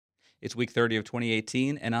It's week 30 of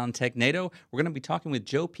 2018, and on TechNado, we're going to be talking with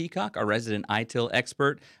Joe Peacock, our resident ITIL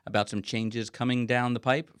expert, about some changes coming down the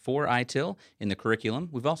pipe for ITIL in the curriculum.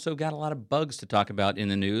 We've also got a lot of bugs to talk about in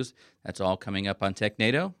the news. That's all coming up on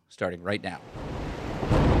TechNado, starting right now.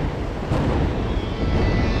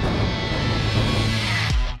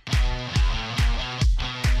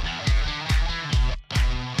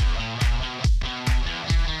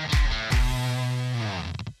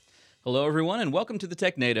 Hello, everyone, and welcome to the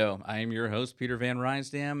TechNado. I am your host, Peter Van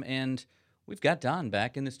Rysdam, and we've got Don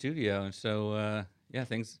back in the studio. So,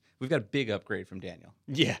 we've got a big upgrade from Daniel.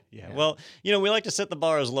 Yeah. Well, we like to set the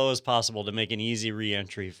bar as low as possible to make an easy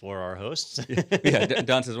re-entry for our hosts.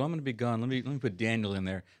 Don says, well, I'm going to be gone. Let me put Daniel in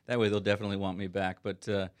there. That way they'll definitely want me back. But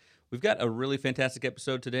we've got a really fantastic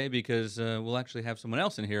episode today because we'll actually have someone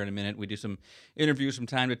else in here in a minute. We do some interviews from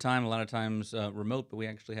time to time, a lot of times remote, but we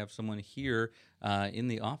actually have someone here in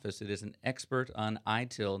the office. It is an expert on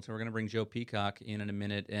ITIL, and so we're going to bring Joe Peacock in a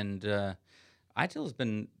minute. And ITIL has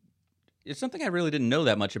been... It's something I really didn't know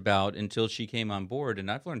that much about until she came on board,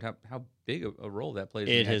 and I've learned how big a role that plays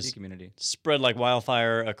in the IT community. Spread like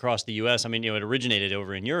wildfire across the U.S. I mean, it originated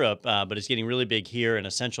over in Europe, but it's getting really big here and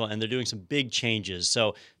essential, and they're doing some big changes.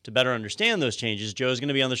 So to better understand those changes, Joe's going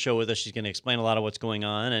to be on the show with us. She's going to explain a lot of what's going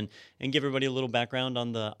on and give everybody a little background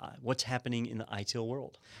on the what's happening in the ITIL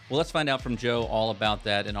world. Well, let's find out from Joe all about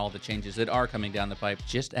that and all the changes that are coming down the pipe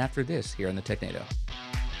just after this here on the TechNado.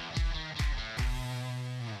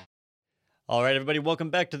 All right, everybody, welcome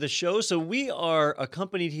back to the show. So we are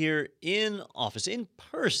accompanied here in office, in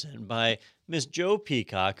person, by Miss Joe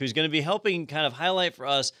Peacock, who's going to be helping kind of highlight for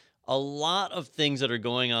us a lot of things that are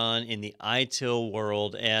going on in the ITIL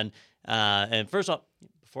world. And first off,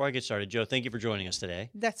 before I get started, Joe, thank you for joining us today.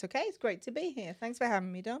 That's okay. It's great to be here. Thanks for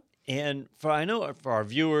having me, Don. And I know for our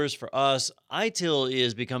viewers, for us, ITIL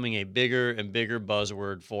is becoming a bigger and bigger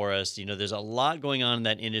buzzword for us. There's a lot going on in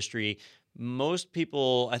that industry. Most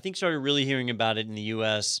people, I think, started really hearing about it in the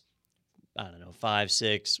U.S., I don't know, 5,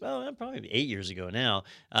 6, well, probably 8 years ago now.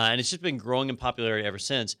 And it's just been growing in popularity ever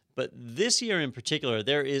since. But this year in particular,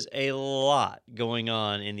 there is a lot going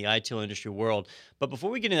on in the ITIL industry world. But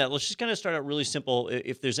before we get into that, let's just kind of start out really simple.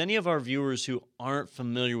 If there's any of our viewers who aren't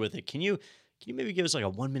familiar with it, can you maybe give us like a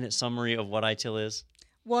 1-minute summary of what ITIL is?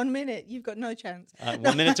 1 minute, you've got no chance. 1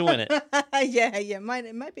 minute to win it. Yeah. It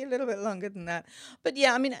might be a little bit longer than that. But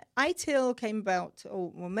yeah, I mean, ITIL came about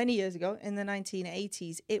many years ago in the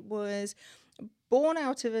 1980s. It was born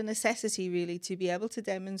out of a necessity, really, to be able to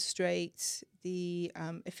demonstrate the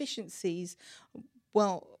efficiencies.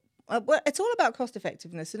 Well, it's all about cost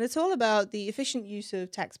effectiveness, and it's all about the efficient use of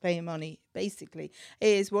taxpayer money, basically,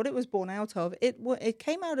 is what it was born out of. It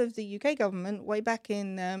came out of the UK government way back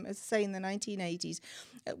in, as I say, in the 1980s,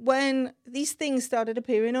 when these things started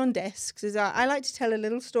appearing on desks. I like to tell a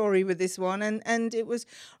little story with this one, and it was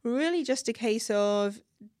really just a case of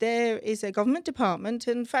there is a government department.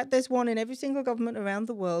 In fact, there's one in every single government around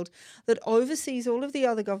the world that oversees all of the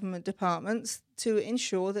other government departments to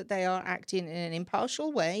ensure that they are acting in an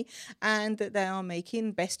impartial way and that they are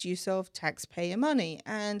making best use of taxpayer money.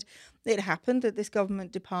 And it happened that this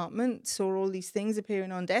government department saw all these things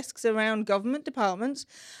appearing on desks around government departments,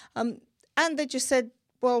 and they just said,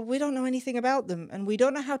 well, we don't know anything about them, and we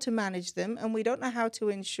don't know how to manage them, and we don't know how to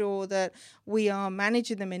ensure that we are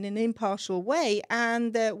managing them in an impartial way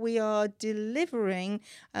and that we are delivering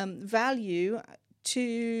value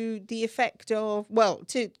to the effect of,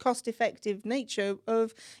 to cost-effective nature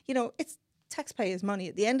of, it's taxpayers' money.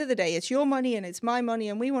 At the end of the day, it's your money and it's my money,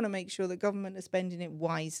 and we want to make sure that government is spending it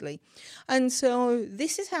wisely. And so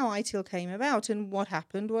this is how ITIL came about, and what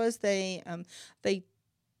happened was they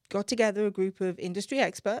got together a group of industry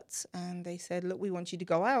experts, and they said, look, we want you to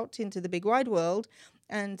go out into the big wide world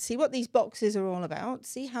and see what these boxes are all about,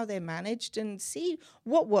 see how they're managed, and see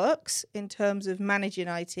what works in terms of managing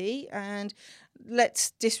IT, and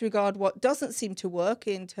let's disregard what doesn't seem to work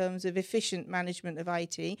in terms of efficient management of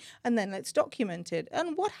IT, and then let's document it.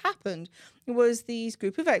 And what happened was these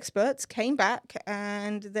group of experts came back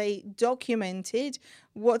and they documented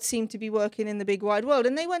what seemed to be working in the big wide world.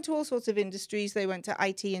 And they went to all sorts of industries. They went to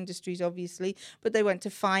IT industries, obviously, but they went to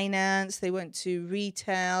finance, they went to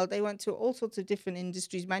retail, they went to all sorts of different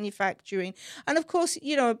industries, manufacturing. And of course,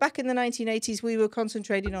 back in the 1980s, we were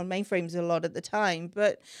concentrating on mainframes a lot at the time,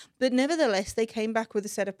 but nevertheless, they came back with a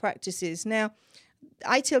set of practices. Now,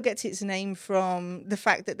 ITIL gets its name from the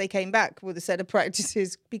fact that they came back with a set of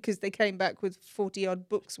practices because they came back with 40-odd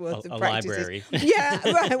books worth of practices. Library. Yeah,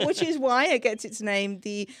 right, which is why it gets its name,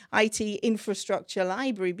 the IT Infrastructure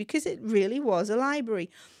Library, because it really was a library.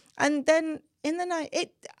 And then in the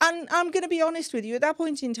night, and I'm going to be honest with you, at that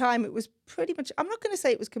point in time, it was pretty much, I'm not going to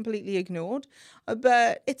say it was completely ignored,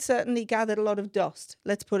 but it certainly gathered a lot of dust,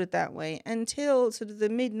 let's put it that way, until sort of the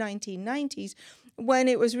mid 1990s, when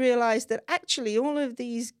it was realized that actually all of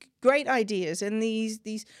these great ideas and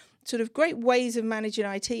these sort of great ways of managing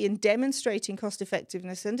IT and demonstrating cost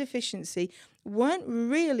effectiveness and efficiency weren't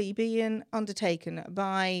really being undertaken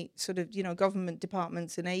by sort of, government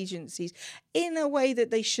departments and agencies in a way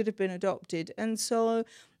that they should have been adopted. And so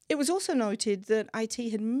it was also noted that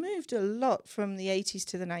IT had moved a lot from the 80s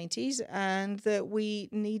to the 90s, and that we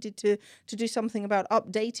needed to do something about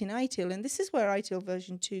updating ITIL. And this is where ITIL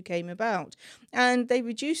version 2 came about. And they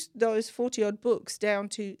reduced those 40-odd books down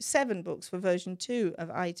to 7 books for version 2 of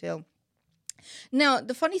ITIL. Now,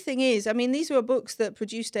 the funny thing is, I mean, these were books that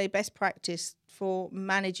produced a best practice for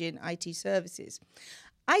managing IT services.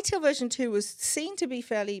 ITIL version 2 was seen to be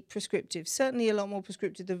fairly prescriptive, certainly a lot more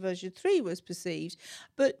prescriptive than version 3 was perceived.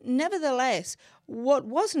 But nevertheless, what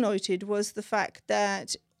was noted was the fact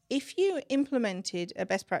that if you implemented a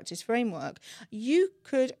best practice framework, you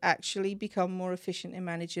could actually become more efficient in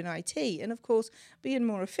managing IT. And of course, being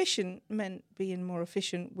more efficient meant being more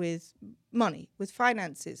efficient with money, with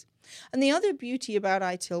finances. And the other beauty about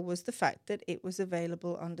ITIL was the fact that it was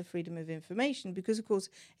available under Freedom of Information, because, of course,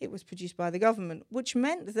 it was produced by the government, which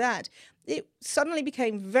meant that it suddenly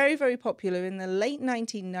became very, very popular. In the late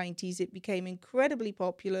 1990s, it became incredibly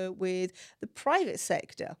popular with the private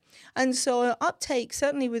sector. And so uptake,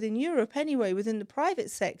 certainly within Europe anyway, within the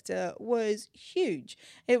private sector, was huge.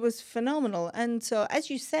 It was phenomenal. And so,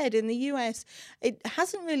 as you said, in the US, it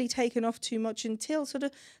hasn't really taken off too much until sort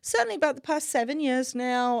of certainly about the past 7 years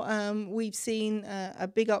now. We've seen a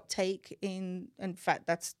big uptake in fact,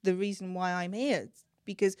 that's the reason why I'm here,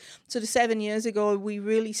 because sort of 7 years ago, we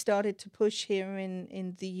really started to push here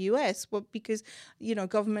in the US, because,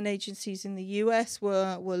 government agencies in the US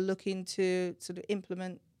were looking to sort of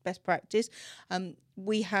implement best practice.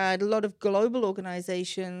 We had a lot of global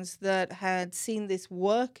organizations that had seen this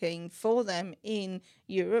working for them in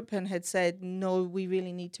Europe and had said, no, we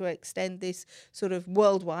really need to extend this sort of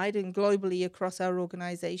worldwide and globally across our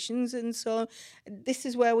organizations. And so this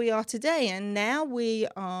is where we are today. And now we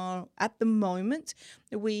are, at the moment,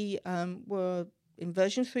 we were in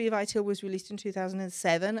version 3 of ITIL was released in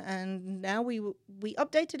 2007, and now we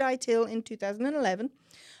updated ITIL in 2011.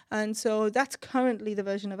 And so that's currently the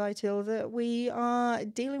version of ITIL that we are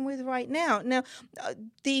dealing with right now. Now,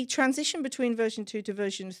 the transition between version 2 to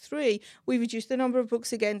version 3, we reduced the number of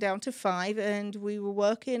books again down to 5, and we were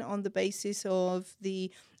working on the basis of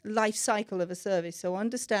the life cycle of a service. So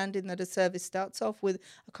understanding that a service starts off with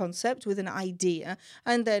a concept, with an idea,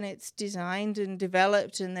 and then it's designed and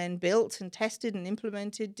developed and then built and tested and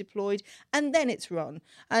implemented, deployed, and then it's run.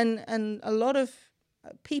 And a lot of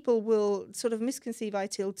people will sort of misconceive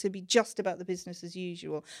ITIL to be just about the business as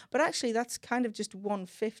usual. But actually, that's kind of just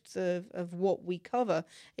 1/5 of what we cover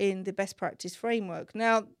in the best practice framework.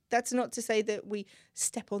 Now, that's not to say that we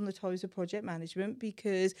step on the toes of project management,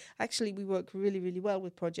 because actually we work really, really well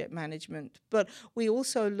with project management. But we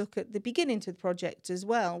also look at the beginning to the project as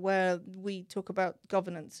well, where we talk about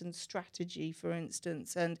governance and strategy, for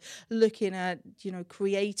instance, and looking at,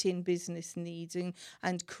 creating business needs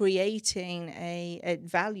and creating a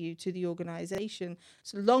value to the organization,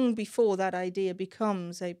 so long before that idea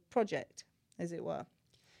becomes a project, as it were.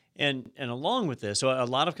 And along with this, so a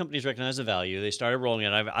lot of companies recognize the value. They started rolling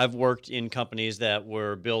it. I've worked in companies that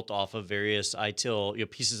were built off of various ITIL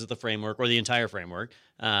pieces of the framework or the entire framework,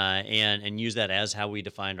 and use that as how we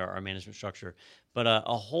defined our management structure. But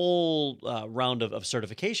a whole round of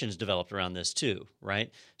certifications developed around this too,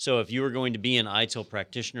 right? So if you were going to be an ITIL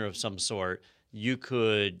practitioner of some sort, you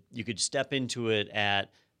could step into it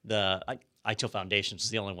at the ITIL Foundations is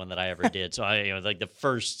the only one that I ever did. So like the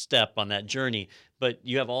first step on that journey. But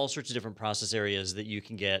you have all sorts of different process areas that you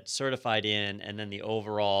can get certified in, and then the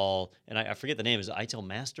overall, and I forget the name, is it ITIL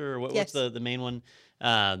Master, or what's the main one?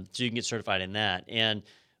 So you can get certified in that. And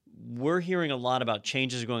we're hearing a lot about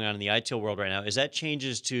changes going on in the ITIL world right now. Is that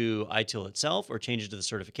changes to ITIL itself, or changes to the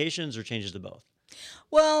certifications, or changes to both?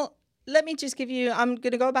 Well, let me just give you, I'm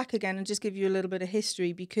going to go back again and just give you a little bit of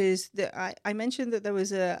history, because I mentioned that there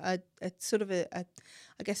was a sort of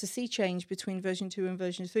I guess, a sea change between version 2 and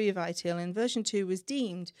version 3 of ITIL, and version 2 was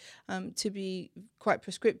deemed to be quite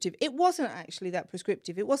prescriptive. It wasn't actually that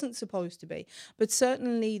prescriptive. It wasn't supposed to be. But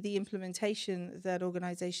certainly the implementation that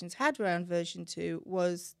organizations had around version 2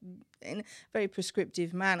 was in a very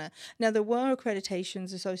prescriptive manner. Now, there were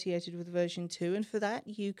accreditations associated with version 2, and for that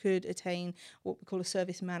you could attain what we call a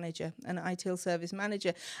service manager, an ITIL service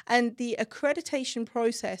manager. And the accreditation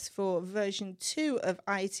process for version 2 of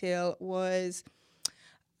ITIL ITIL was,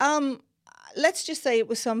 let's just say it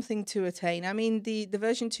was something to attain. I mean, the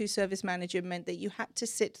version 2 service manager meant that you had to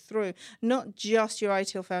sit through not just your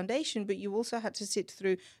ITIL foundation, but you also had to sit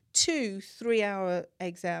through 2 3-hour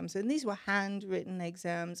exams, and these were handwritten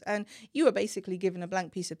exams, and you were basically given a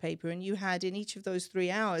blank piece of paper, and you had, in each of those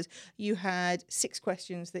 3 hours, you had 6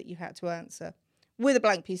 questions that you had to answer with a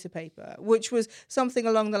blank piece of paper, which was something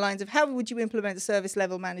along the lines of how would you implement service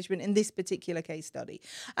level management in this particular case study.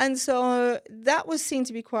 And so that was seen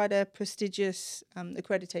to be quite a prestigious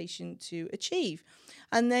accreditation to achieve.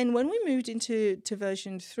 And then when we moved into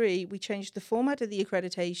version 3, we changed the format of the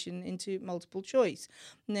accreditation into multiple choice.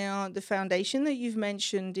 Now, the foundation that you've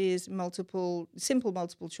mentioned is simple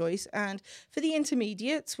multiple choice. And for the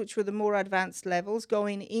intermediates, which were the more advanced levels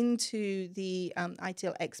going into the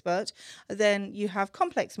ITIL expert, then you have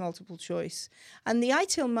complex multiple choice. And the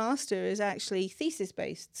ITIL master is actually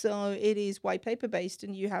thesis-based. So it is white paper-based,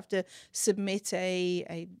 and you have to submit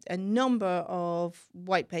a number of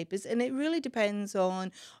white papers. And it really depends on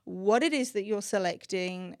what it is that you're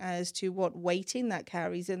selecting as to what weighting that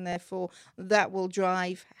carries, and therefore that will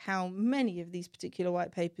drive how many of these particular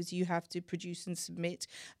white papers you have to produce and submit.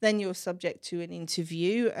 Then you're subject to an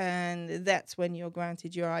interview, and that's when you're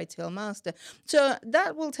granted your ITIL master. So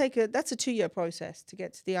that will that's a 2-year process to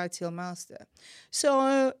get to the ITIL master.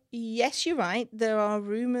 So yes, you're right, there are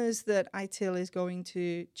rumors that ITIL is going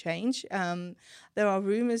to change. There are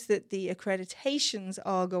rumors that the accreditations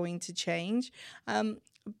are going to change.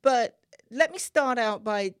 But let me start out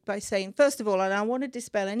by saying, first of all, and I want to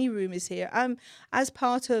dispel any rumors here, as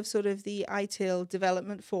part of sort of the ITIL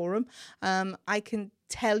development forum, I can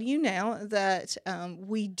tell you now that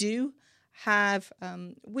we do have,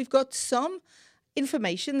 we've got some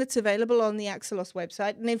information that's available on the Axelos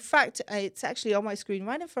website. And in fact, it's actually on my screen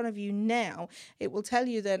right in front of you now. It will tell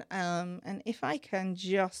you that, and if I can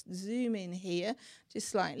just zoom in here just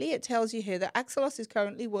slightly, it tells you here that Axelos is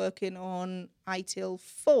currently working on ITIL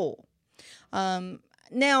 4.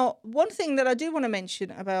 Now, one thing that I do want to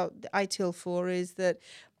mention about ITIL 4 is that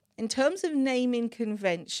in terms of naming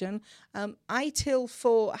convention, ITIL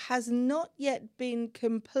 4 has not yet been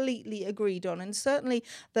completely agreed on. And certainly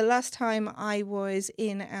the last time I was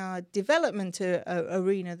in our development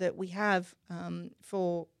arena that we have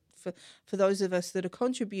for those of us that are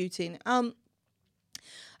contributing,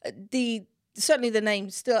 certainly the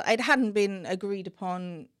name still, it hadn't been agreed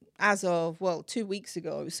upon as of, 2 weeks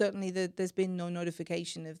ago. Certainly there's been no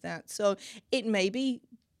notification of that. So it may be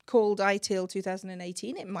called ITIL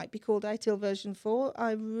 2018. It might be called ITIL version 4.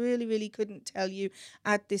 I really couldn't tell you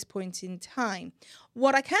at this point in time.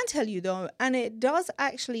 What I can tell you, though, and it does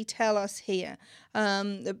actually tell us here,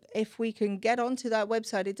 if we can get onto that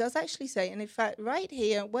website, it does actually say, and in fact, right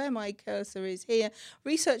here, where my cursor is here,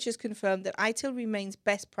 researchers confirmed that ITIL remains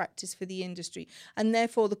best practice for the industry, and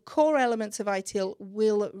therefore the core elements of ITIL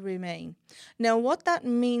will remain. Now, what that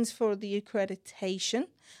means for the accreditation,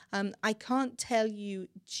 I can't tell you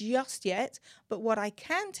just yet, but what I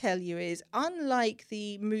can tell you is, unlike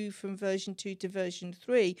the move from version 2 to version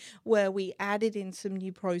 3, where we added in some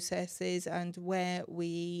new processes and where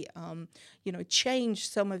we,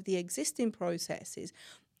 changed some of the existing processes,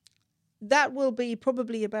 that will be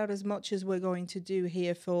probably about as much as we're going to do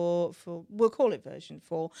here for we'll call it version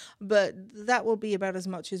 4, but that will be about as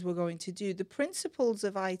much as we're going to do. The principles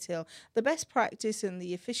of ITIL, the best practice and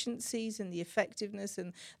the efficiencies and the effectiveness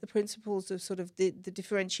and the principles of sort of the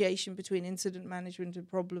differentiation between incident management and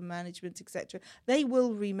problem management, etc., they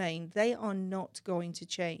will remain. They are not going to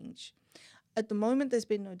change. At the moment, there's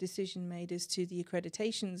been no decision made as to the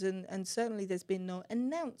accreditations, and certainly there's been no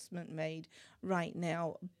announcement made right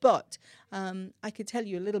now. But I could tell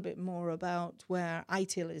you a little bit more about where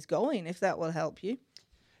ITIL is going, if that will help you.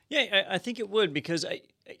 Yeah, I think it would, because I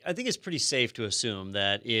think it's pretty safe to assume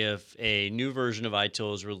that if a new version of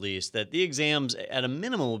ITIL is released, that the exams at a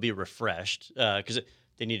minimum will be refreshed, because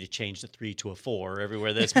they need to change the 3 to a 4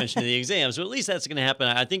 everywhere that's mentioned in the exam. So at least that's going to happen.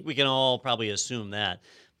 I think we can all probably assume that.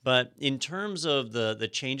 But in terms of the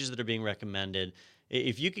changes that are being recommended,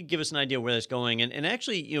 if you could give us an idea where that's going, and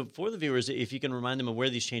actually, for the viewers, if you can remind them of where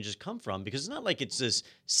these changes come from, because it's not like it's this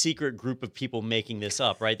secret group of people making this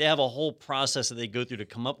up, right? They have a whole process that they go through to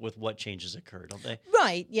come up with what changes occur, don't they?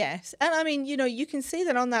 Right, yes. And I mean, you can see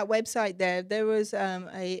that on that website there was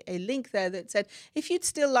a link there that said, if you'd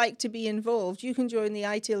still like to be involved, you can join the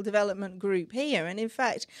ITIL development group here. And in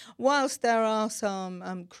fact, whilst there are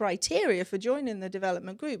some criteria for joining the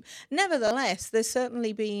development group, nevertheless, there's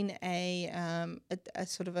certainly been a a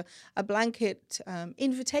sort of a blanket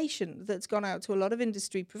invitation that's gone out to a lot of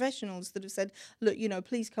industry professionals that have said, look,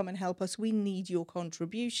 please come and help us. We need your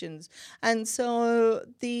contributions. And so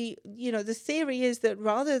the theory is that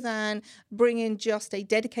rather than bring in just a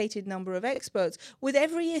dedicated number of experts, with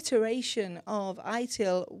every iteration of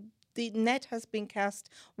ITIL, the net has been cast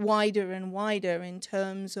wider and wider in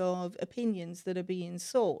terms of opinions that are being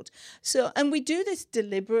sought. So, and we do this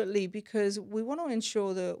deliberately because we want to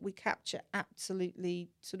ensure that we capture absolutely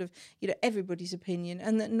sort of, everybody's opinion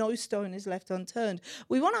and that no stone is left unturned.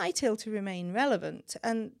 We want ITIL to remain relevant,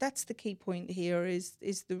 and that's the key point here is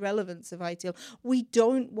the relevance of ITIL. We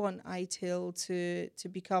don't want ITIL to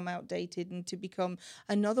become outdated and to become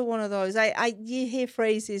another one of those. You hear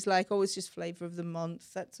phrases like, oh, it's just flavor of the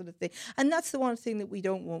month, that sort of thing. And that's the one thing that we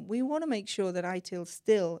don't want. We want to make sure that ITIL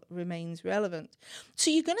still remains relevant.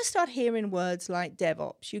 So you're going to start hearing words like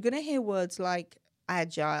DevOps. You're going to hear words like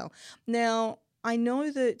Agile. Now, I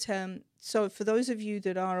know that so for those of you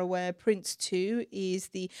that are aware, Prince2 is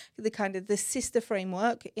the kind of the sister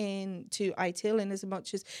framework to ITIL, in as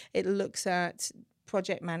much as it looks at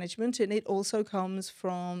project management, and it also comes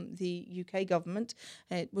from the UK government.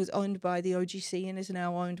 It was owned by the OGC and is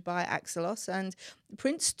now owned by Axelos. And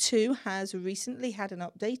Prince2 has recently had an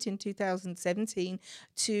update in 2017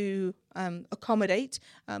 to accommodate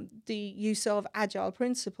the use of agile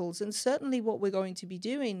principles. And certainly what we're going to be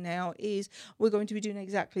doing now is we're going to be doing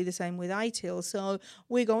exactly the same with ITIL. So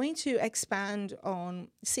we're going to expand on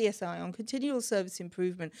CSI, on continual service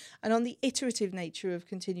improvement, and on the iterative nature of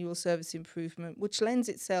continual service improvement, which lends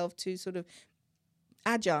itself to sort of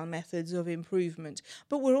agile methods of improvement.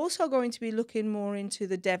 But we're also going to be looking more into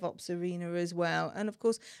the DevOps arena as well. And of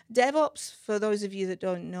course, DevOps, for those of you that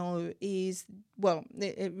don't know, it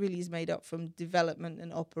really is made up from development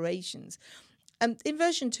and operations. In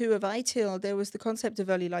version 2 of ITIL, there was the concept of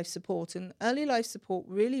early life support, and early life support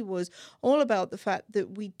really was all about the fact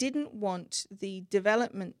that we didn't want the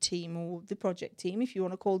development team, or the project team, if you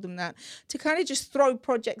want to call them that, to kind of just throw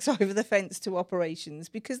projects over the fence to operations,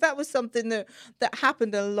 because that was something that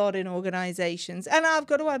happened a lot in organizations. And I've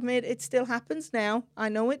got to admit, it still happens now. I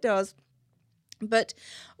know it does. But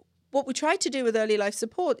what we tried to do with early life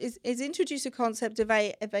support is introduce a concept of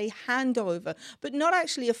a handover, but not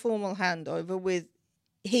actually a formal handover with,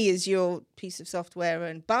 here's your piece of software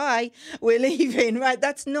and bye, we're leaving, right?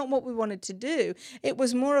 That's not what we wanted to do. It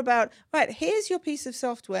was more about, right, here's your piece of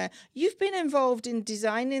software. You've been involved in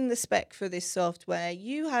designing the spec for this software.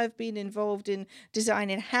 You have been involved in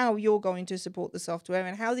designing how you're going to support the software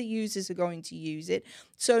and how the users are going to use it.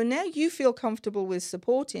 So now you feel comfortable with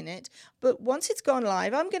supporting it. But once it's gone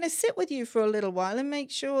live, I'm going to sit with you for a little while and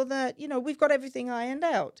make sure that, we've got everything ironed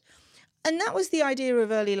out. And that was the idea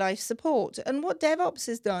of early life support. And what DevOps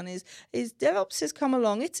has done is DevOps has come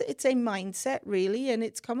along. It's a mindset, really, and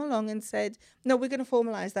it's come along and said, no, we're going to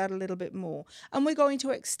formalize that a little bit more. And we're going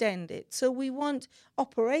to extend it. So we want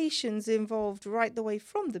operations involved right the way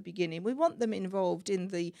from the beginning. We want them involved in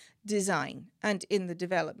the design and in the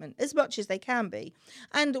development as much as they can be.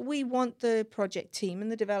 And we want the project team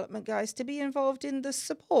and the development guys to be involved in the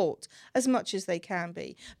support as much as they can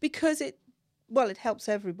be, because it helps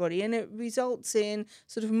everybody, and it results in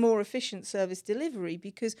sort of more efficient service delivery,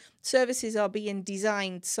 because services are being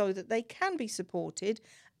designed so that they can be supported,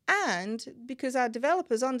 and because our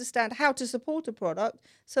developers understand how to support a product,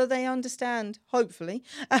 so they understand, hopefully,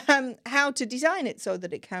 how to design it so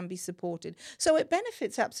that it can be supported. So it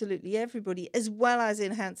benefits absolutely everybody, as well as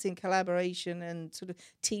enhancing collaboration and sort of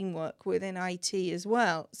teamwork within IT as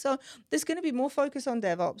well. So there's going to be more focus on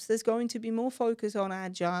DevOps. There's going to be more focus on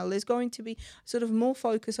Agile. There's going to be sort of more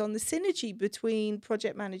focus on the synergy between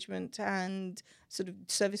project management and sort of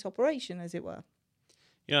service operation, as it were.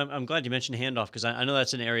 I'm glad you mentioned handoff, because I know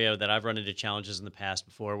that's an area that I've run into challenges in the past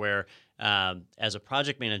before where as a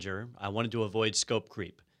project manager, I wanted to avoid scope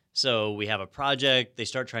creep. So we have a project, they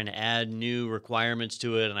start trying to add new requirements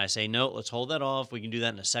to it, and I say, no, let's hold that off. We can do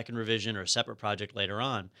that in a second revision or a separate project later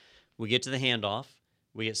on. We get to the handoff.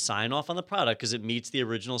 We get sign off on the product because it meets the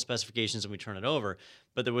original specifications and we turn it over.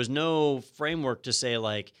 But there was no framework to say,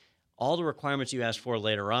 like, all the requirements you asked for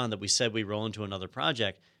later on that we said we roll into another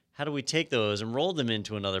project, how do we take those and roll them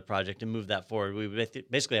into another project and move that forward? We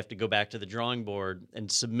basically have to go back to the drawing board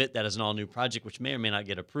and submit that as an all-new project, which may or may not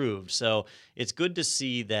get approved. So it's good to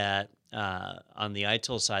see that on the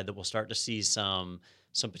ITIL side that we'll start to see some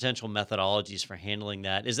potential methodologies for handling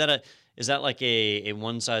that. Is that Is that like a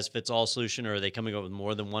one-size-fits-all solution, or are they coming up with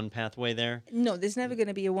more than one pathway there? No, there's never going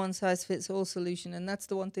to be a one size fits all solution, and that's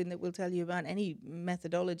the one thing that we'll tell you about any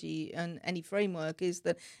methodology and any framework is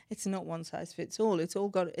that it's not one size fits all. It's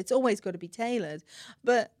always got to be tailored.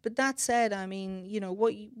 But that said, I mean,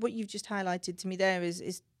 what you've just highlighted to me there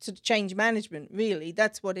is sort of change management. Really,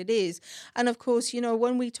 that's what it is. And of course,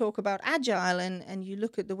 when we talk about agile and you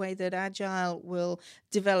look at the way that agile will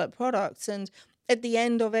develop products, and at the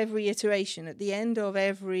end of every iteration, at the end of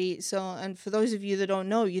and for those of you that don't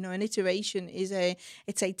know, an iteration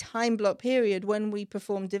it's a time block period when we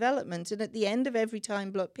perform development, and at the end of every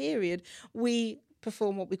time block period, we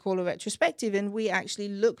perform what we call a retrospective, and we actually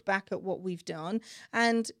look back at what we've done,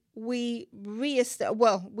 and we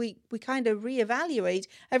kind of reevaluate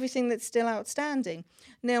everything that's still outstanding.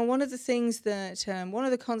 Now, one of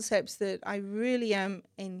the concepts that I really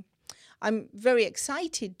I'm very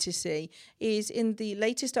excited to see is in the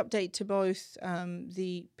latest update to both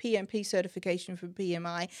the PMP certification from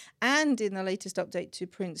PMI and in the latest update to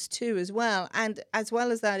Prince 2 as well, and as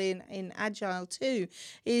well as that in Agile 2,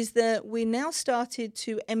 is that we now started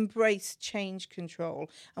to embrace change control,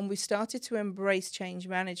 and we started to embrace change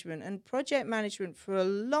management. And project management for a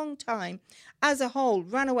long time as a whole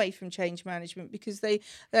ran away from change management because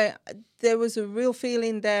there was a real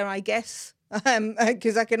feeling there, I guess,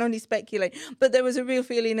 because I can only speculate, but there was a real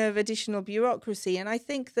feeling of additional bureaucracy. And I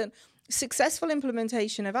think that successful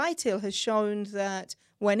implementation of ITIL has shown that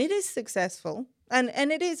when it is successful, and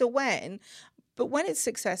it is a when, but when it's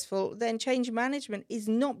successful, then change management is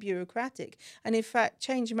not bureaucratic. And in fact,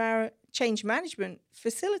 change management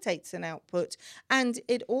facilitates an output, and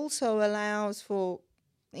it also allows for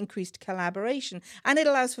increased collaboration, and it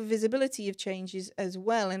allows for visibility of changes as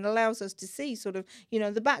well, and allows us to see sort of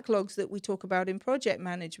the backlogs that we talk about in project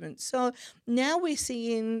management. So now we're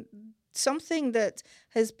seeing something that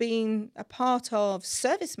has been a part of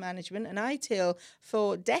service management and ITIL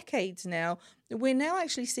for decades now. We're now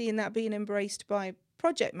actually seeing that being embraced by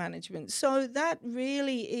project management. So that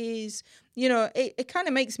really is, it kind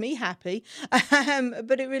of makes me happy,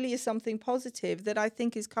 but it really is something positive that I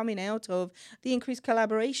think is coming out of the increased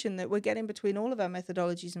collaboration that we're getting between all of our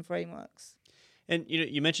methodologies and frameworks. And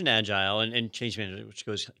you mentioned agile and change management, which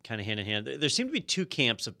goes kind of hand in hand. There seem to be two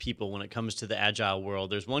camps of people when it comes to the agile world.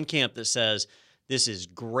 There's one camp that says this is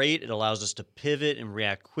great. It allows us to pivot and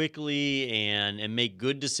react quickly and make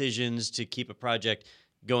good decisions to keep a project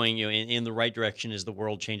going in the right direction as the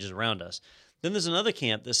world changes around us. Then there's another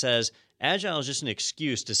camp that says agile is just an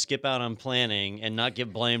excuse to skip out on planning and not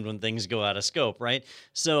get blamed when things go out of scope, right?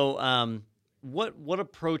 So what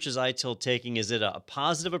approach is ITIL taking? Is it a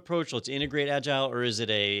positive approach, let's integrate agile, or is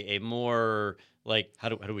it a more like how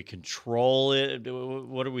do we control it?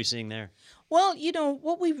 What are we seeing there? Well,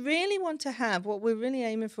 what we really want to have, what we're really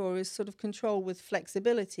aiming for is sort of control with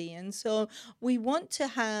flexibility. And so we want to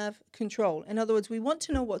have control. In other words, we want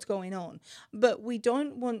to know what's going on, but we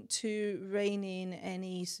don't want to rein in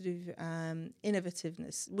any sort of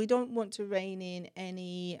innovativeness. We don't want to rein in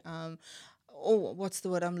any, what's the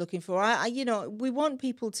word I'm looking for? We want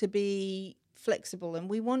people to be flexible, and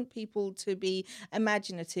we want people to be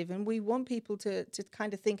imaginative, and we want people to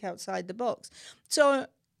kind of think outside the box. So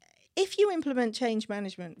if you implement change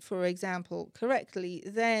management, for example, correctly,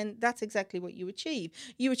 then that's exactly what you achieve.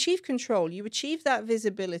 You achieve control, you achieve that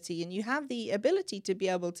visibility, and you have the ability to be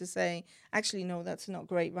able to say, actually, no, that's not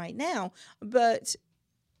great right now, but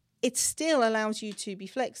it still allows you to be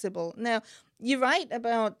flexible. Now, you're right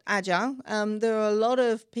about agile. There are a lot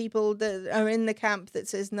of people that are in the camp that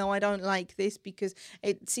says, no, I don't like this because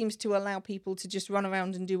it seems to allow people to just run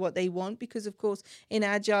around and do what they want. Because, of course, in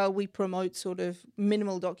agile, we promote sort of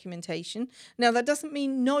minimal documentation. Now, that doesn't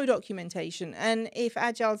mean no documentation. And if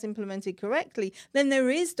agile is implemented correctly, then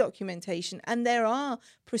there is documentation and there are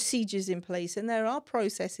procedures in place and there are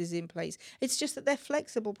processes in place. It's just that they're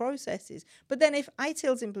flexible processes. But then if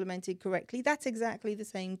ITIL is implemented correctly, that's exactly the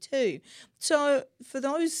same too. So for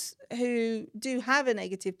those who do have a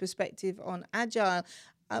negative perspective on agile,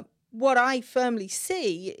 what I firmly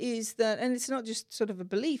see is that, and it's not just sort of a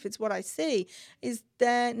belief, it's what I see, is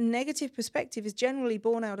their negative perspective is generally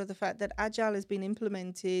born out of the fact that agile has been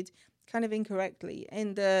implemented kind of incorrectly,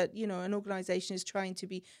 and that an organization is trying to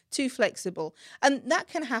be too flexible, and that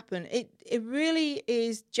can happen. It really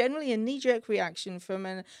is generally a knee-jerk reaction from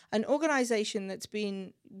an organization that's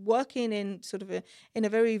been working in sort of in a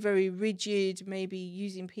very, very rigid, maybe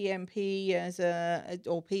using PMP as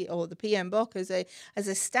or the PMBOK as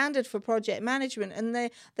a standard for project management, and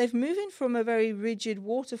they've moving from a very rigid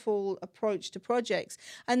waterfall approach to projects,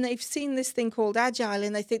 and they've seen this thing called agile,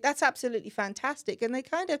 and they think that's absolutely fantastic, and they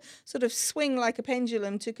kind of sort sort of swing like a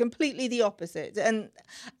pendulum to completely the opposite. And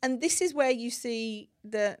this is where you see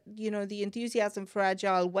that, the enthusiasm for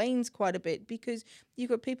Agile wanes quite a bit, because you've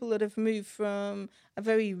got people that have moved from a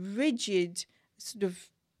very rigid sort of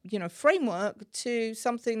framework to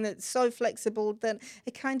something that's so flexible that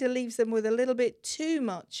it kind of leaves them with a little bit too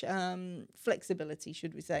much flexibility,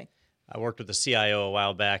 should we say. I worked with a CIO a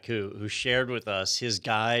while back who shared with us his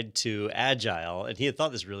guide to Agile, and he had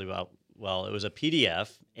thought this really well. It was a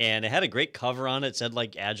PDF, and it had a great cover on it. It said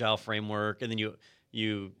like Agile framework, and then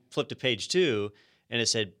you flipped to page 2, and it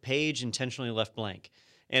said page intentionally left blank.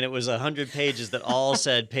 And it was 100 pages that all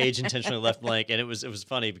said page intentionally left blank, and it was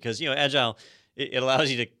funny because Agile, it allows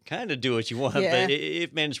you to kind of do what you want, Yeah. but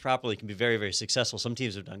if managed properly, it can be very, very successful. Some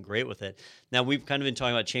teams have done great with it. Now, we've kind of been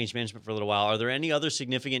talking about change management for a little while. Are there any other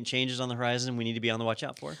significant changes on the horizon we need to be on the watch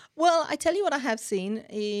out for? Well, I tell you what I have seen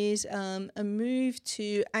is a move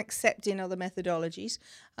to accepting other methodologies.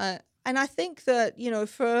 And I think that,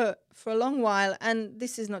 for a long while, and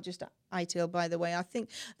this is not just ITIL, by the way, I think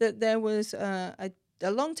that there was a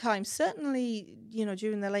long time, certainly,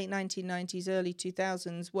 during the late 1990s, early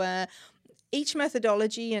 2000s, where each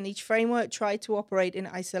methodology and each framework tried to operate in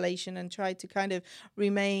isolation and tried to kind of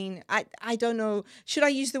remain, I don't know, should I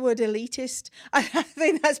use the word elitist? I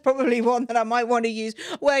think that's probably one that I might want to use,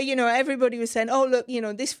 where, everybody was saying, oh, look,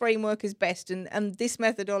 this framework is best and this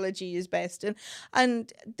methodology is best.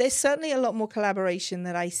 And there's certainly a lot more collaboration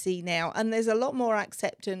that I see now. And there's a lot more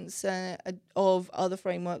acceptance of other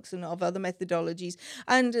frameworks and of other methodologies.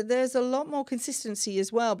 And there's a lot more consistency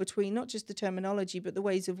as well between not just the terminology, but the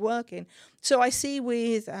ways of working. So I see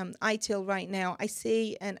with ITIL right now, I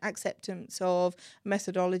see an acceptance of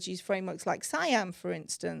methodologies, frameworks like SIAM, for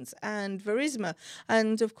instance, and Verisma.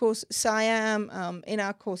 And of course, SIAM, in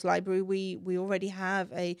our course library, we already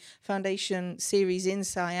have a foundation series in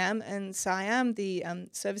SIAM. And SIAM, the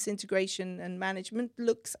service integration and management,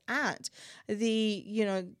 looks at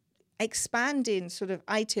the, expanding sort of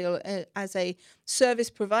ITIL as a service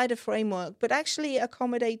provider framework, but actually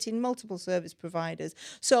accommodating multiple service providers.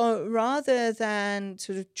 So rather than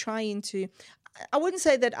sort of trying to, I wouldn't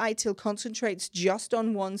say that ITIL concentrates just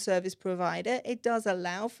on one service provider. It does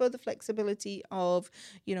allow for the flexibility of,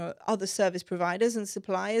 other service providers and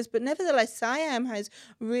suppliers, but nevertheless, SIAM has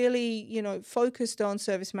really, focused on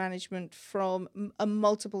service management from a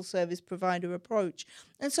multiple service provider approach.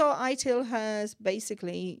 And so ITIL has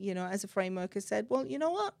basically, as a framework, has said, well, you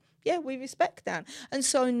know what? Yeah, we respect that. And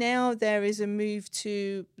so now there is a move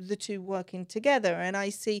to the two working together. And I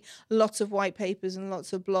see lots of white papers and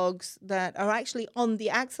lots of blogs that are actually on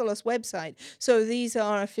the Axelos website. So these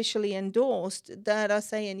are officially endorsed that are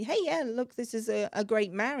saying, hey, yeah, look, this is a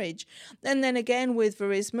great marriage. And then again with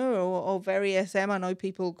Verisma or VeriSM, I know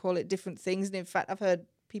people call it different things. And in fact, I've heard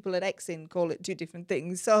people at Exin call it two different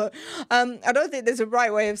things. So I don't think there's a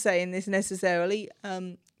right way of saying this necessarily.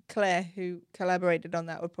 Claire, who collaborated on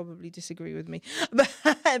that, would probably disagree with me. But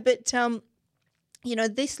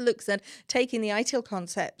this looks at taking the ITIL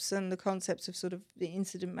concepts and the concepts of sort of the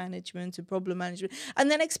incident management and problem management,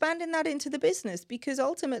 and then expanding that into the business. Because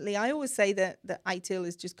ultimately, I always say that ITIL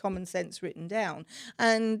is just common sense written down.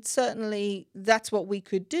 And certainly that's what we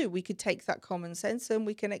could do. We could take that common sense and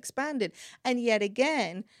we can expand it. And yet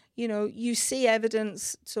again, you see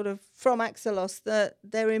evidence sort of from Axelos that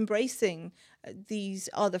they're embracing these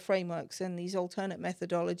other frameworks and these alternate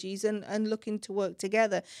methodologies and looking to work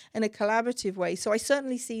together in a collaborative way. So I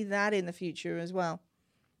certainly see that in the future as well.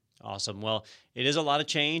 Awesome. Well, it is a lot of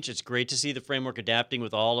change. It's great to see the framework adapting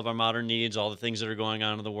with all of our modern needs, all the things that are going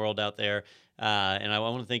on in the world out there. And I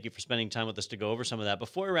want to thank you for spending time with us to go over some of that.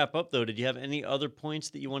 Before we wrap up, though, did you have any other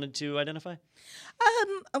points that you wanted to identify?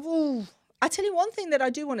 I tell you one thing that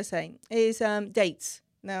I do want to say is dates.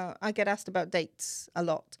 Now, I get asked about dates a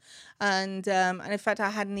lot. And in fact,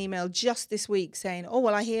 I had an email just this week saying, oh,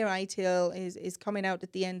 well, I hear ITIL is coming out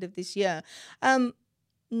at the end of this year.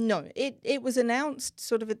 No, it was announced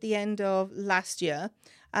sort of at the end of last year.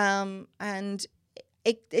 And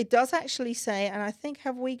it does actually say, and I think,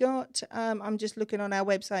 have we got, I'm just looking on our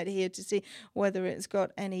website here to see whether it's got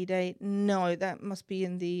any date. No, that must be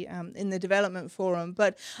in the development forum.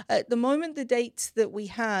 But at the moment, the dates that we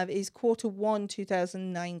have is Q1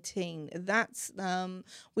 2019. That's,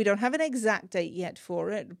 we don't have an exact date yet for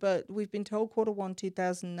it, but we've been told Q1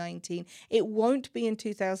 2019. It won't be in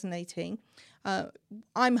 2018.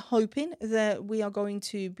 I'm hoping that we are going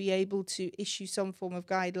to be able to issue some form of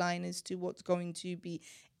guideline as to what's going to be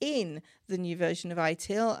in the new version of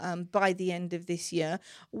ITIL by the end of this year.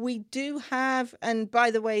 We do have, and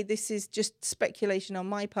by the way, this is just speculation on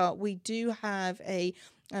my part, we do have a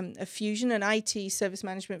a Fusion, an IT Service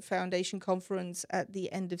Management Foundation conference at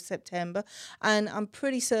the end of September. And I'm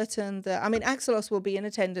pretty certain that, I mean, Axelos will be in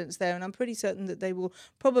attendance there, and I'm pretty certain that they will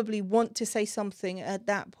probably want to say something at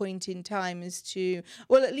that point in time as to,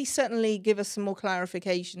 well, at least certainly give us some more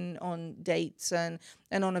clarification on dates and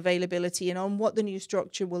on availability and on what the new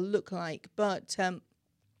structure will look like. But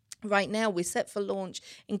right now, we're set for launch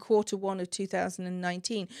in Q1 of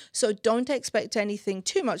 2019. So don't expect anything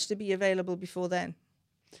too much to be available before then.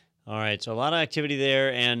 All right. So a lot of activity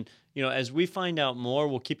there. And, as we find out more,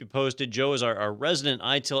 we'll keep you posted. Jo is our resident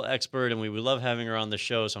ITIL expert, and we would love having her on the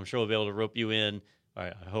show. So I'm sure we'll be able to rope you in.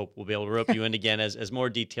 I hope we'll be able to rope you in again as more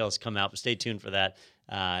details come out. But stay tuned for that.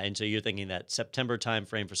 And so you're thinking that September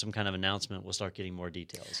timeframe for some kind of announcement, we'll start getting more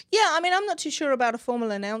details. Yeah, I mean, I'm not too sure about a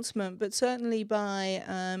formal announcement, but certainly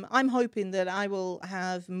I'm hoping that I will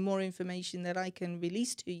have more information that I can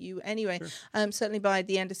release to you anyway. Sure. Certainly by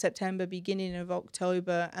the end of September, beginning of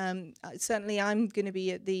October. Certainly I'm going to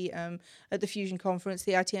be at the Fusion conference,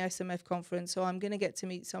 the ITSMF conference, so I'm going to get to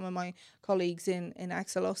meet some of my colleagues in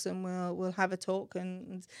Axelos, and we'll have a talk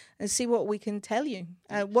and see what we can tell you.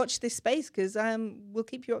 Watch this space, because we'll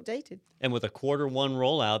keep you updated. And with a Q1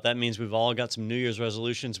 rollout, that means we've all got some New Year's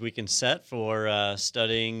resolutions we can set for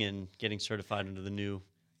studying and getting certified into the new.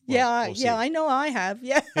 Well, yeah, I know I have.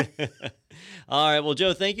 Yeah. All right. Well,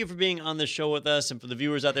 Jo, thank you for being on the show with us. And for the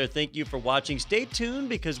viewers out there, thank you for watching. Stay tuned,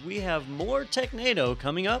 because we have more Technado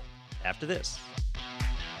coming up after this.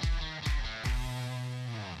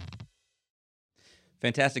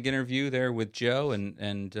 Fantastic interview there with Jo, and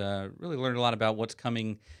really learned a lot about what's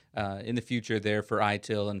coming in the future there for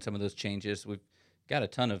ITIL and some of those changes. We've got a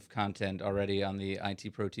ton of content already on the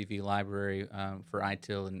IT Pro TV library for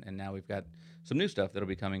ITIL, and now we've got some new stuff that'll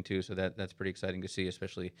be coming too, so that's pretty exciting to see,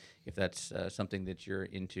 especially if that's something that you're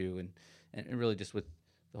into, and really just with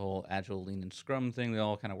the whole Agile, Lean, and Scrum thing, they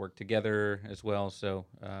all kind of work together as well, so...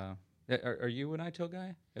 Are you an ITIL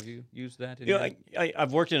guy? Have you used that?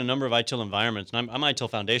 I've worked in a number of ITIL environments, and I'm ITIL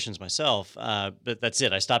Foundations myself, but that's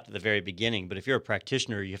it. I stopped at the very beginning. But if you're a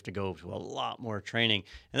practitioner, you have to go to a lot more training.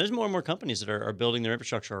 And there's more and more companies that are building their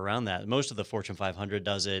infrastructure around that. Most of the Fortune 500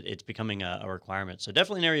 does it. It's becoming a requirement. So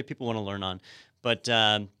definitely an area people want to learn on. But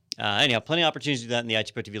anyhow, plenty of opportunities to do that in the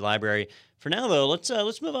IT Pro TV library. For now, though,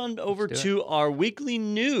 let's move on over to our weekly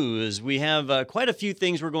news. We have quite a few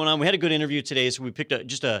things we're going on. We had a good interview today, so we picked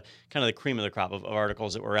just a kind of the cream of the crop of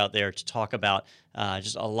articles that were out there to talk about.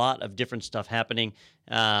 Just a lot of different stuff happening.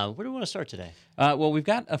 Where do we want to start today? Well, we've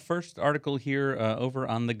got a first article here over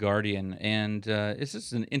on The Guardian, and this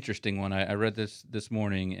is an interesting one. I read this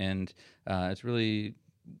morning, and it's really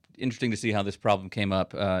interesting to see how this problem came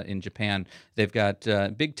up in Japan. They've got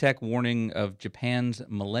big tech warning of Japan's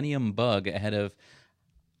millennium bug ahead of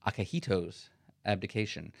Akihito's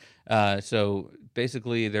abdication. So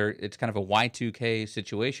basically, it's kind of a Y2K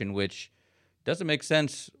situation, which doesn't make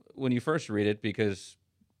sense when you first read it, because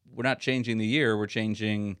we're not changing the year, we're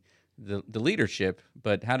changing the leadership,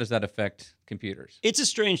 but how does that affect computers? It's a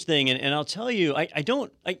strange thing, and I'll tell you,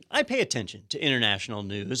 I pay attention to international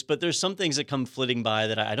news, but there's some things that come flitting by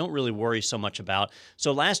that I don't really worry so much about.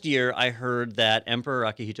 So last year, I heard that Emperor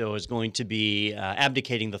Akihito is going to be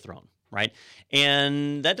abdicating the throne, right?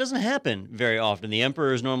 And that doesn't happen very often. The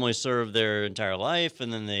emperors normally serve their entire life,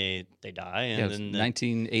 and then they die. And then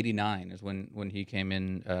 1989 is when he came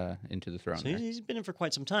into the throne. So he's been in for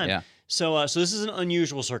quite some time. Yeah. So this is an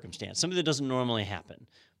unusual circumstance, something that doesn't normally happen.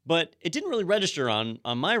 But it didn't really register on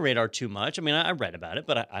my radar too much. I mean, I read about it,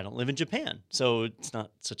 but I don't live in Japan, so it's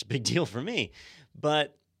not such a big deal for me.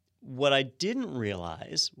 But what I didn't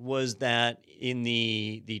realize was that in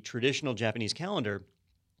the traditional Japanese calendar,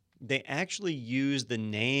 they actually use the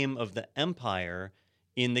name of the empire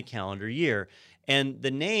in the calendar year. And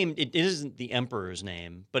the name, it isn't the emperor's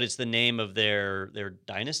name, but it's the name of their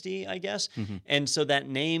dynasty, I guess. Mm-hmm. And so that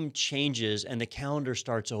name changes and the calendar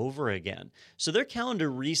starts over again. So their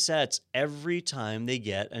calendar resets every time they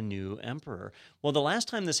get a new emperor. Well, the last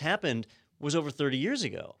time this happened was over 30 years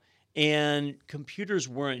ago. And computers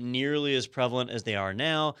weren't nearly as prevalent as they are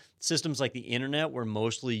now. Systems like the internet were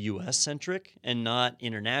mostly US-centric and not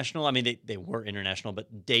international. I mean, they were international,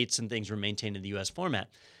 but dates and things were maintained in the US format.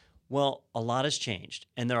 Well, a lot has changed.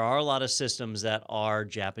 And there are a lot of systems that are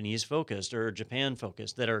Japanese-focused or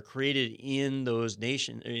Japan-focused that are created in those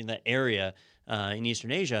nations, in that area in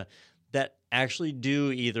Eastern Asia, that actually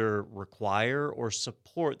do either require or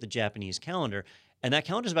support the Japanese calendar. And that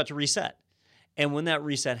calendar is about to reset. And when that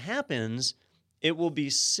reset happens, it will be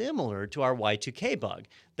similar to our Y2K bug,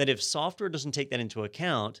 that if software doesn't take that into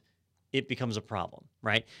account, it becomes a problem,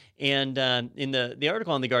 right? And in the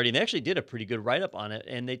article on The Guardian, they actually did a pretty good write-up on it,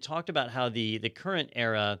 and they talked about how the current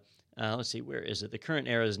era, let's see, where is it? The current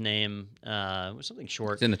era's name was something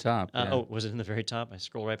short. It's in the top. Yeah. Oh, was it in the very top? I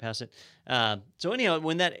scroll right past it. So anyhow,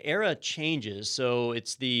 when that era changes, so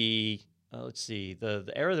it's the, let's see,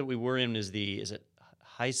 the era that we were in is it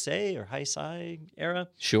Heisei or Heisei era?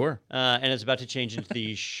 Sure. And it's about to change into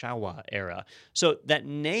the Showa era. So that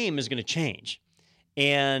name is going to change.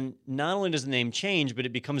 And not only does the name change, but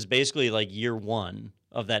it becomes basically like year one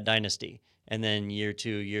of that dynasty. And then year 2,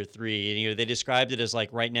 year 3. And they described it as like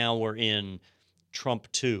right now we're in Trump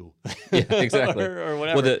 2. Yeah, exactly. or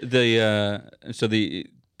whatever. Well, so the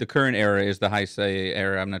current era is the Heisei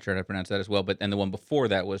era. I'm not sure how to pronounce that as well, and the one before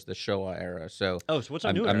that was the Showa era. So so what's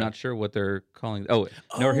a new era? I'm not sure what they're calling. Oh,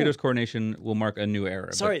 Naruhito's coronation will mark a new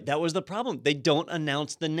era. Sorry, that was the problem. They don't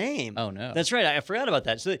announce the name. Oh, no. That's right. I forgot about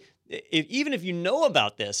that. So even if you know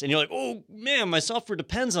about this and you're like, oh, man, my software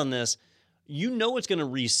depends on this, you know it's going to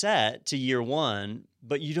reset to year one,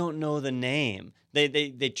 but you don't know the name.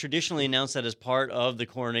 They traditionally announce that as part of the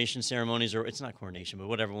coronation ceremonies, or it's not coronation, but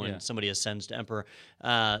whatever, when somebody ascends to emperor.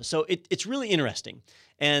 So it's really interesting.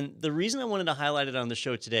 And the reason I wanted to highlight it on the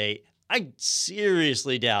show today, I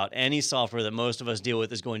seriously doubt any software that most of us deal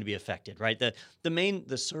with is going to be affected, right?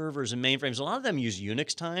 The servers and mainframes, a lot of them use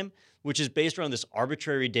Unix time, which is based around this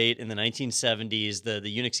arbitrary date in the 1970s, the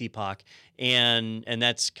Unix epoch, and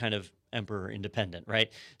that's kind of emperor independent,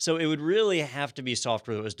 right? So it would really have to be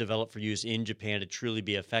software that was developed for use in Japan to truly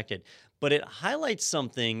be affected. But it highlights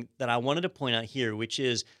something that I wanted to point out here, which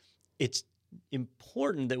is it's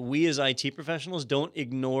important that we as IT professionals don't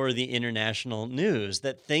ignore the international news,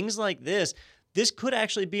 that things like this could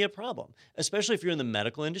actually be a problem, especially if you're in the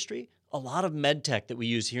medical industry. A lot of med tech that we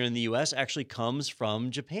use here in the US actually comes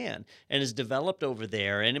from Japan and is developed over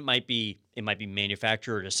there. And it might be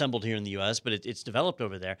manufactured or assembled here in the US, but it's developed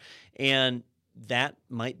over there. And that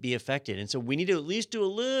might be affected. And so we need to at least do a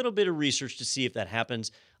little bit of research to see if that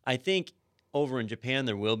happens. I think over in Japan,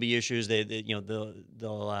 there will be issues.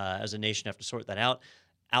 They'll as a nation have to sort that out.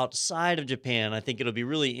 Outside of Japan, I think it'll be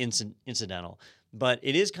really incidental. But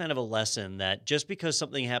it is kind of a lesson that just because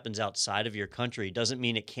something happens outside of your country doesn't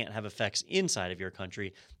mean it can't have effects inside of your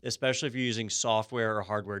country, especially if you're using software or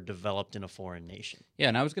hardware developed in a foreign nation. Yeah,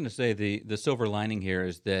 and I was going to say the silver lining here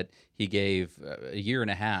is that he gave a year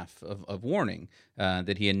and a half of warning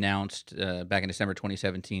that he announced back in December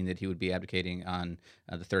 2017 that he would be abdicating on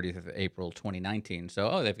the 30th of April 2019.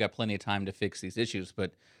 So, they've got plenty of time to fix these issues,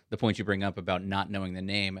 but the point you bring up about not knowing the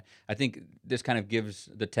name, I think this kind of gives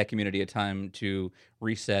the tech community a time to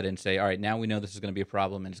reset and say, all right, now we know this is going to be a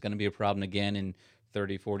problem, and it's going to be a problem again in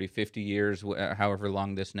 30, 40, 50 years, however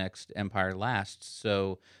long this next empire lasts.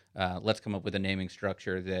 So let's come up with a naming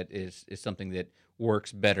structure that is something that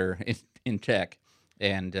works better in tech,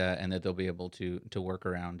 and that they'll be able to work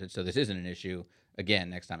around it. So this isn't an issue again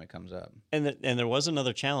next time it comes up. And there was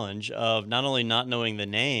another challenge of not only not knowing the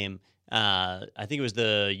name. I think it was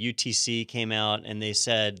the UTC came out and they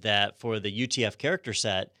said that for the UTF character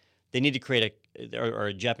set, they need to create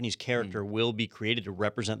a Japanese character will be created to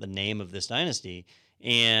represent the name of this dynasty,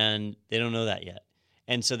 and they don't know that yet.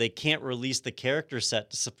 And so they can't release the character set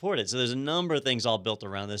to support it. So there's a number of things all built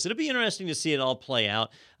around this. It'll be interesting to see it all play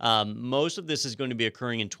out. Most of this is going to be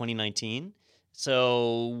occurring in 2019.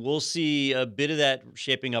 So we'll see a bit of that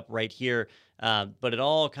shaping up right here. But it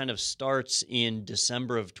all kind of starts in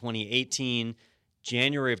December of 2018.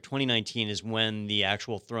 January of 2019 is when the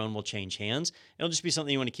actual throne will change hands. It'll just be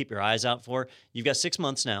something you want to keep your eyes out for. You've got 6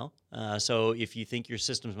 months now. So if you think your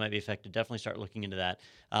systems might be affected, definitely start looking into that.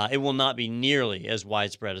 It will not be nearly as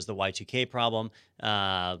widespread as the Y2K problem,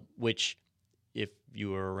 which, if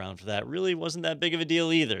you were around for that, really wasn't that big of a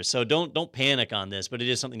deal either. So don't panic on this, but it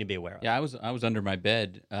is something to be aware of. Yeah, I was under my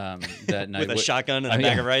bed that night with a shotgun and a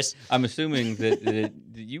bag of rice. I'm assuming that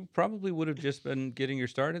you probably would have just been getting your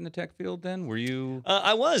start in the tech field then. Were you?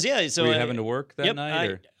 I was, yeah. So were you having to work that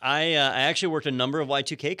night? I actually worked a number of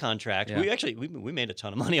Y2K contracts. Yeah. We made a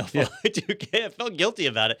ton of money off of Y2K. I felt guilty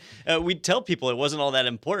about it. We'd tell people it wasn't all that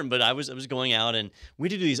important, but I was going out and we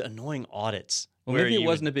did these annoying audits. Well, maybe it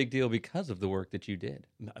wasn't a big deal because of the work that you did.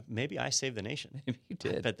 Maybe I saved the nation. Maybe you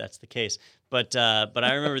did. I bet that's the case. But I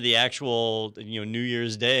remember the actual New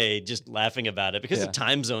Year's Day just laughing about it because of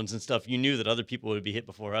time zones and stuff. You knew that other people would be hit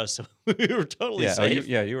before us, so we were totally safe.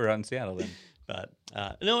 You were out in Seattle then. But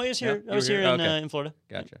no, I was here. I was here in Florida.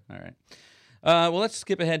 Gotcha. All right. Well, let's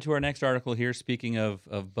skip ahead to our next article here. Speaking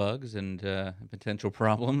of bugs and potential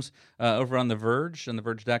problems, over on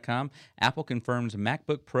TheVerge.com, Apple confirms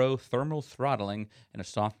MacBook Pro thermal throttling and a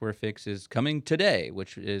software fix is coming today,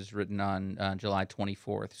 which is written on July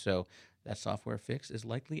 24th. So that software fix is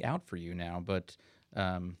likely out for you now. But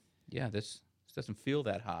this doesn't feel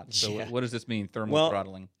that hot. So Yeah. what does this mean, thermal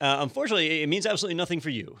throttling? Unfortunately, it means absolutely nothing for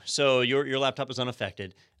you. So your laptop is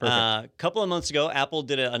unaffected. A couple of months ago, Apple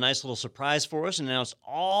did a nice little surprise for us and announced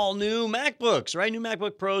all new MacBooks, right? New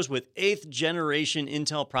MacBook Pros with 8th generation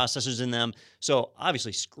Intel processors in them. So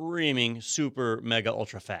obviously screaming super mega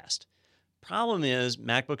ultra fast. Problem is,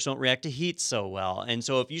 MacBooks don't react to heat so well. And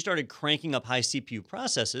so if you started cranking up high CPU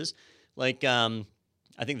processes, like I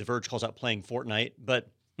think The Verge calls out playing Fortnite, but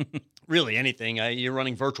really anything, you're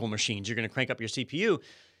running virtual machines, you're going to crank up your CPU,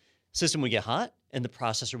 system would get hot and the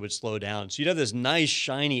processor would slow down. So you'd have this nice,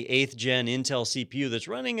 shiny 8th gen Intel CPU that's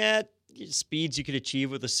running at speeds you could achieve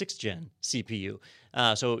with a 6th gen CPU.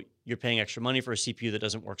 So you're paying extra money for a CPU that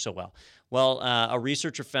doesn't work so well. Well, a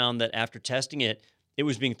researcher found that after testing it, it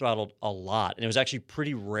was being throttled a lot. And it was actually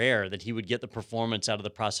pretty rare that he would get the performance out of the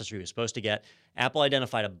processor he was supposed to get. Apple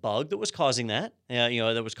identified a bug that was causing that,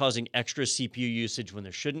 that was causing extra CPU usage when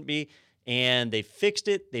there shouldn't be. And they fixed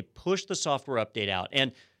it. They pushed the software update out.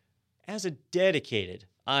 And as a dedicated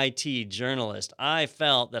IT journalist, I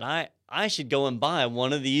felt that I should go and buy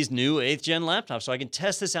one of these new 8th gen laptops so I can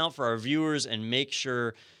test this out for our viewers and make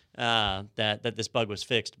sure that this bug was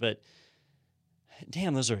fixed. But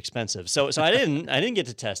damn, those are expensive. So I didn't get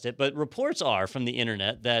to test it, but reports are from the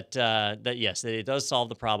internet that yes, that it does solve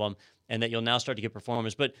the problem and that you'll now start to get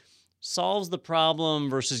performance. But solves the problem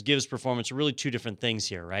versus gives performance are really two different things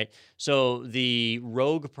here, right? So the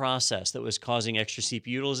rogue process that was causing extra CPU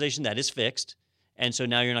utilization, that is fixed. And so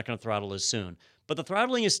now you're not going to throttle as soon. But the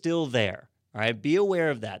throttling is still there, all right? Be aware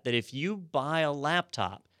of that if you buy a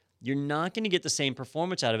laptop, you're not going to get the same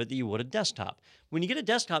performance out of it that you would a desktop. When you get a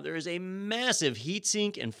desktop, there is a massive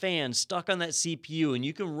heatsink and fan stuck on that CPU, and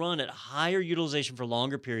you can run at higher utilization for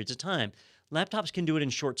longer periods of time. Laptops can do it in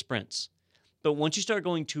short sprints. But once you start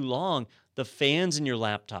going too long, the fans in your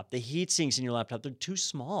laptop, the heat sinks in your laptop, they're too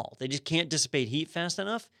small. They just can't dissipate heat fast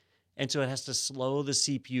enough. And so it has to slow the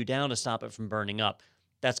CPU down to stop it from burning up.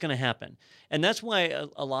 That's going to happen. And that's why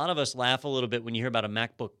a lot of us laugh a little bit when you hear about a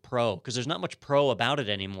MacBook Pro, because there's not much pro about it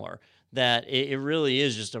anymore. That it really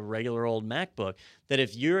is just a regular old MacBook. That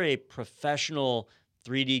if you're a professional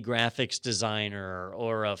 3D graphics designer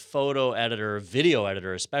or a photo editor, video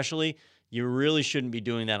editor especially, you really shouldn't be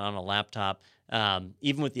doing that on a laptop.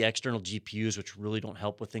 Even with the external GPUs, which really don't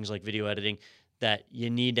help with things like video editing, that you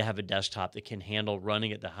need to have a desktop that can handle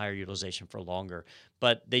running at the higher utilization for longer.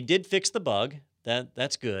 But they did fix the bug.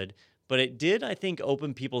 That's good. But it did, I think,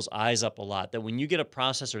 open people's eyes up a lot. That when you get a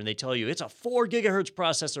processor and they tell you it's a 4 gigahertz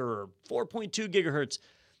processor or 4.2 gigahertz,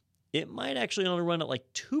 it might actually only run at like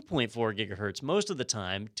 2.4 gigahertz most of the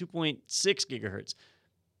time, 2.6 gigahertz,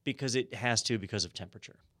 because it has to because of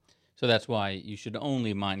temperature. So that's why you should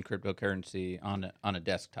only mine cryptocurrency on a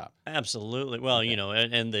desktop. Absolutely. Well, Okay.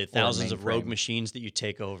 And the thousands of rogue mainframe. machines that you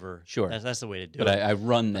take over. Sure. That's the way to do But it. I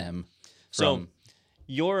run them So from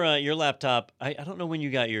your laptop, I don't know when you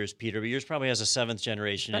got yours, Peter, but yours probably has a 7th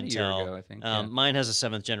generation about a Intel. year ago, I think. Yeah. Mine has a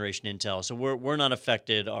 7th generation Intel, so we're not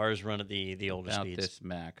affected. Ours run at the older About speeds. this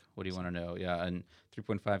Mac. What do you want to know? Yeah, and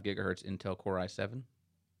 3.5 gigahertz Intel Core i7.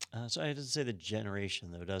 So it doesn't say the generation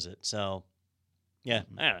though, does it? So yeah.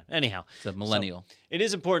 I don't know. Anyhow, It's a millennial. it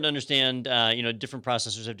is important to understand. Different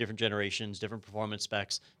processors have different generations, different performance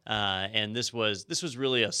specs, and this was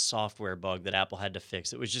really a software bug that Apple had to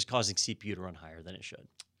fix. It was just causing CPU to run higher than it should.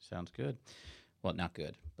 Sounds good. Well, not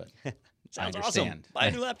good, but Sounds I awesome. understand. Buy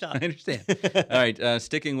a new laptop. I understand. All right,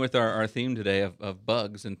 sticking with our theme today of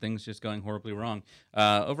bugs and things just going horribly wrong.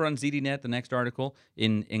 Over on ZDNet, the next article,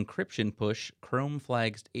 in encryption push, Chrome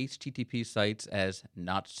flags HTTP sites as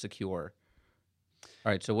not secure.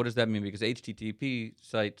 All right, so what does that mean? Because HTTP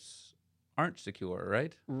sites aren't secure,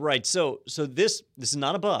 right? Right. So this is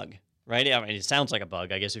not a bug, right? I mean, it sounds like a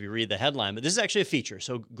bug, I guess, if you read the headline, but this is actually a feature.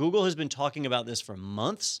 So Google has been talking about this for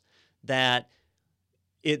months, that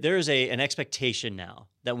there is an expectation now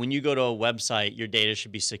that when you go to a website, your data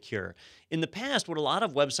should be secure. In the past, what a lot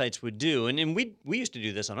of websites would do, and we used to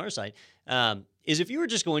do this on our site, is if you were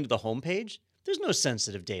just going to the homepage, there's no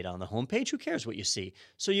sensitive data on the homepage. Who cares what you see?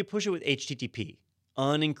 So you push it with HTTP,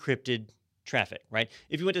 unencrypted traffic, right?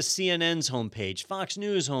 If you went to CNN's homepage, Fox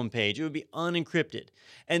News homepage, it would be unencrypted.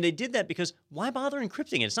 And they did that because why bother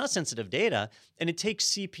encrypting it? It's not sensitive data, and it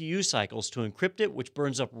takes CPU cycles to encrypt it, which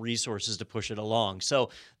burns up resources to push it along. So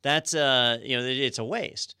that's it's a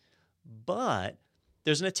waste. But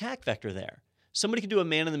there's an attack vector there. somebody could do a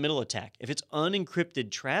man-in-the-middle attack. If it's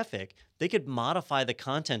unencrypted traffic, they could modify the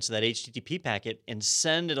contents of that HTTP packet and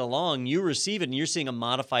send it along. You receive it, and you're seeing a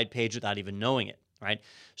modified page without even knowing it, right?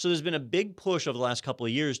 So there's been a big push over the last couple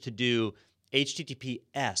of years to do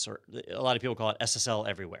HTTPS, or a lot of people call it SSL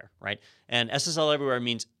everywhere, right? And SSL everywhere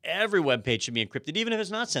means every web page should be encrypted, even if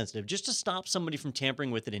it's not sensitive, just to stop somebody from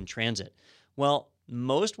tampering with it in transit. Well,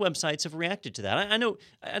 most websites have reacted to that.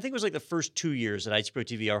 I think it was like the first 2 years at ITPro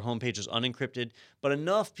TV, our homepage was unencrypted, but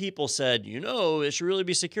enough people said, it should really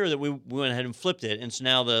be secure that we went ahead and flipped it. And so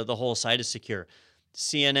now the whole site is secure.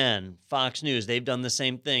 CNN, Fox News, they've done the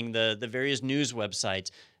same thing. The various news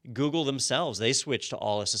websites, Google themselves, they switched to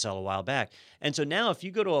all SSL a while back. And so now if you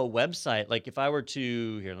go to a website, like if I were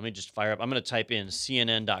to, here, let me just fire up, I'm going to type in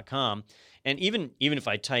CNN.com. And even if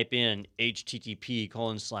I type in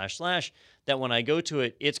http:// that when I go to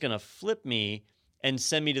it, it's going to flip me and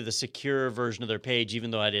send me to the secure version of their page, even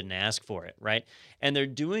though I didn't ask for it, right? And they're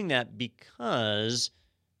doing that because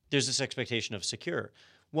there's this expectation of secure.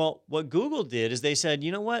 Well, what Google did is they said,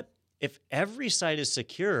 you know what? If every site is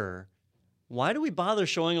secure, why do we bother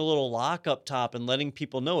showing a little lock up top and letting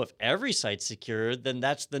people know if every site's secure, then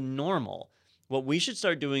that's the normal. What we should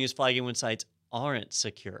start doing is flagging when sites aren't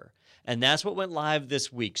secure. And that's what went live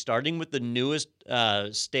this week, starting with the newest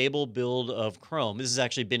stable build of Chrome. This has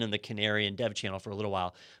actually been in the Canary and Dev channel for a little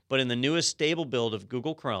while. But in the newest stable build of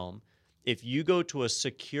Google Chrome, if you go to a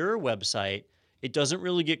secure website, it doesn't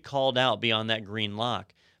really get called out beyond that green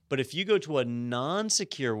lock. But if you go to a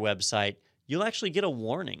non-secure website, you'll actually get a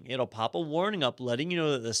warning. It'll pop a warning up letting you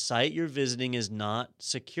know that the site you're visiting is not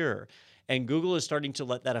secure. And Google is starting to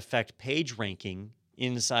let that affect page ranking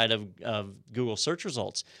inside of Google search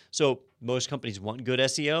results. So most companies want good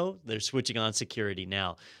SEO. They're switching on security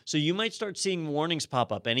now. So you might start seeing warnings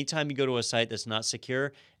pop up anytime you go to a site that's not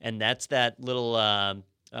secure. And that's that little,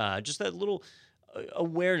 just that little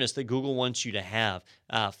awareness that Google wants you to have.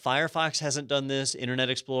 Firefox hasn't done this. Internet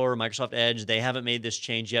Explorer, Microsoft Edge, they haven't made this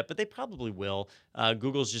change yet, but they probably will.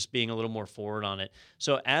 Google's just being a little more forward on it.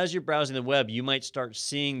 So as you're browsing the web, you might start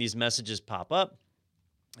seeing these messages pop up.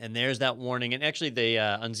 And there's that warning. And actually, they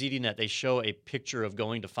on ZDNet, they show a picture of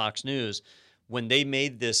going to Fox News. When they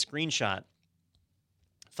made this screenshot,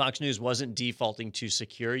 Fox News wasn't defaulting to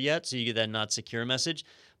secure yet, so you get that not secure message.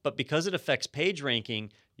 But because it affects page ranking,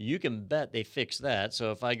 you can bet they fixed that.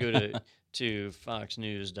 So if I go to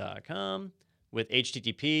foxnews.com with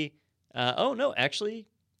HTTP, it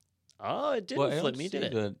didn't flip me,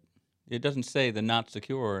 did it? It doesn't say the not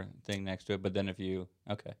secure thing next to it, but then if you,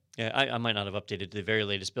 okay. Yeah, I might not have updated to the very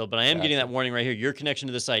latest build, but I am getting that warning right here. Your connection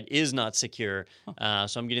to the site is not secure.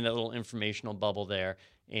 So I'm getting that little informational bubble there.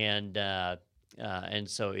 And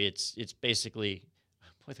so it's basically,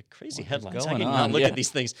 boy, the crazy headlines. I can not look at these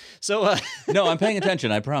things. So no, I'm paying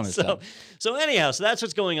attention, I promise. So anyhow, so that's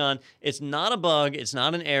what's going on. It's not a bug. It's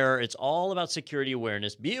not an error. It's all about security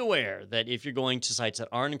awareness. Be aware that if you're going to sites that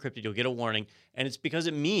aren't encrypted, you'll get a warning. And it's because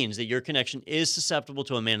it means that your connection is susceptible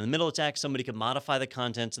to a man-in-the-middle attack. Somebody could modify the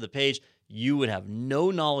contents of the page. You would have no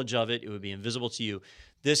knowledge of it. It would be invisible to you.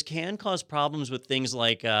 This can cause problems with things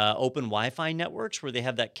like open Wi-Fi networks where they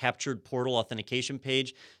have that captured portal authentication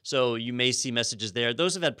page. So you may see messages there.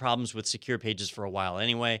 Those have had problems with secure pages for a while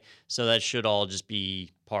anyway. So that should all just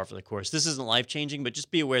be par for the course. This isn't life-changing, but just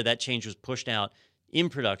be aware that change was pushed out in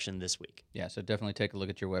production this week. Yeah, so definitely take a look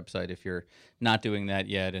at your website if you're not doing that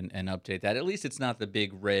yet and update that. At least it's not the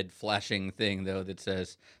big red flashing thing, though, that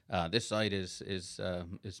says this site is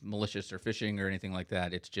malicious or phishing or anything like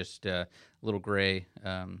that. It's just a little gray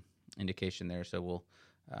indication there. So we'll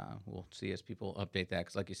see as people update that.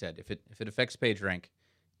 Because like you said, if it affects PageRank,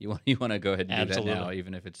 you want to go ahead and do that now,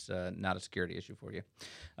 even if it's not a security issue for you.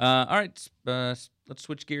 All right, let's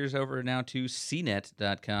switch gears over now to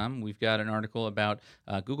CNET.com. We've got an article about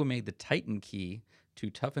Google made the Titan key to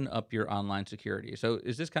toughen up your online security. So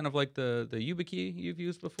is this kind of like the YubiKey you've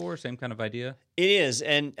used before? Same kind of idea? It is.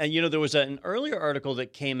 And there was an earlier article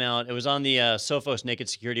that came out. It was on the Sophos Naked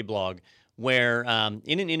Security blog, where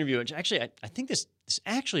in an interview, which actually I think this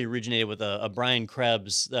actually originated with a Brian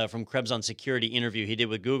Krebs from Krebs on Security interview he did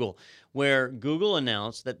with Google, where Google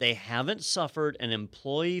announced that they haven't suffered an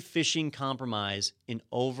employee phishing compromise in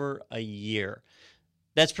over a year.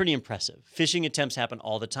 That's pretty impressive. Phishing attempts happen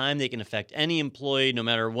all the time. They can affect any employee, no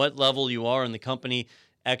matter what level you are in the company.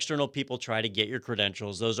 External people try to get your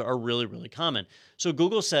credentials. Those are really, really common. So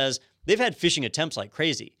Google says they've had phishing attempts like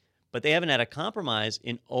crazy, but they haven't had a compromise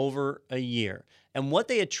in over a year. And what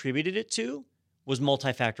they attributed it to was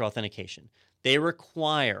multi-factor authentication. They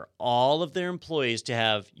require all of their employees to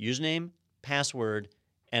have username, password,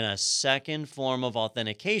 and a second form of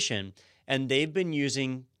authentication, and they've been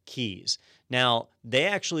using keys. Now, they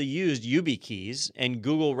actually used YubiKeys, and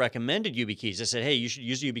Google recommended YubiKeys. They said, hey, you should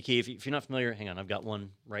use YubiKey. If you're not familiar, hang on, I've got one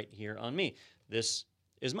right here on me. This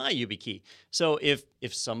is my YubiKey. So if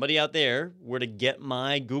somebody out there were to get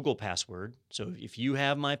my Google password, so if you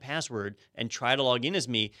have my password and try to log in as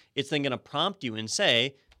me, it's then going to prompt you and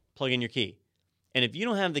say, plug in your key. And if you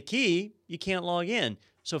don't have the key, you can't log in.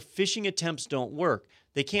 So phishing attempts don't work.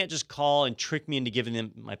 They can't just call and trick me into giving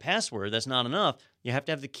them my password. That's not enough. You have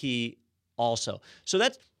to have the key also. So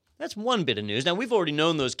that's one bit of news. Now, we've already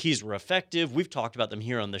known those keys were effective. We've talked about them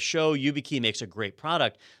here on the show. YubiKey makes a great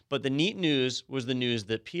product. But the neat news was the news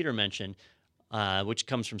that Peter mentioned, which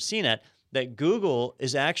comes from CNET, that Google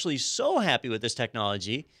is actually so happy with this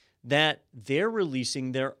technology that they're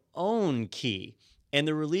releasing their own key. And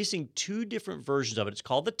they're releasing 2 different versions of it. It's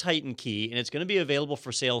called the Titan key, and it's going to be available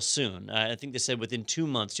for sale soon. I think they said within 2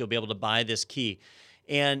 months you'll be able to buy this key.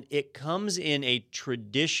 And it comes in a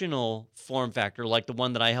traditional form factor, like the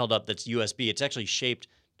one that I held up that's USB. It's actually shaped.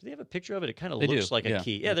 Do they have a picture of it? It kind of looks like a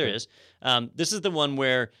key. Yeah, there is. This is the one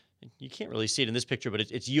where you can't really see it in this picture, but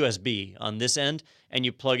it's USB on this end, and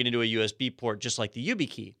you plug it into a USB port just like the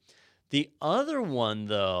YubiKey. The other one,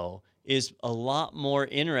 though, is a lot more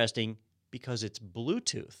interesting because it's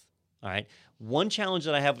Bluetooth. All right. One challenge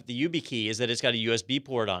that I have with the YubiKey is that it's got a USB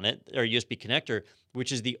port on it, or a USB connector,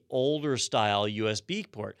 which is the older style USB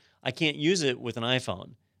port. I can't use it with an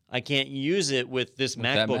iPhone. I can't use it with this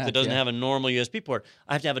MacBook that doesn't have a normal USB port.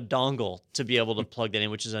 I have to have a dongle to be able to plug that in,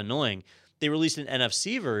 which is annoying. They released an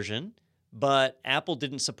NFC version, but Apple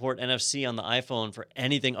didn't support NFC on the iPhone for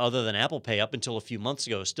anything other than Apple Pay up until a few months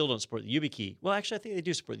ago. Still don't support the YubiKey. Well, actually, I think they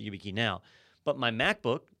do support the YubiKey now. But my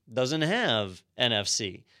MacBook doesn't have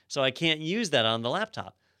NFC, so I can't use that on the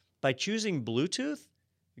laptop. By choosing Bluetooth,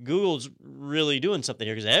 Google's really doing something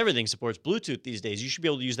here because everything supports Bluetooth these days. You should be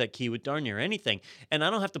able to use that key with darn near anything. And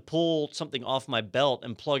I don't have to pull something off my belt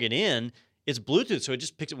and plug it in. It's Bluetooth, so it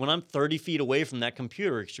just picks it. When I'm 30 feet away from that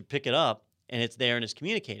computer, it should pick it up, and it's there and it's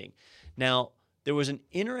communicating. Now, there was an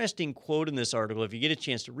interesting quote in this article, if you get a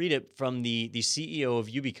chance to read it, from the CEO of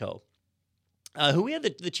Yubico. Who we had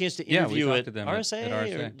the chance to interview at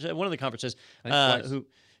RSA, or one of the conferences,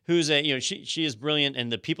 who's she is brilliant, and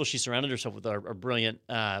the people she surrounded herself with are brilliant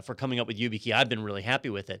for coming up with YubiKey. I've been really happy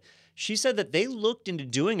with it. She said that they looked into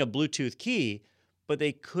doing a Bluetooth key, but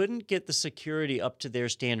they couldn't get the security up to their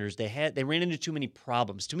standards. They ran into too many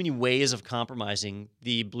problems, too many ways of compromising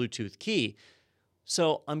the Bluetooth key.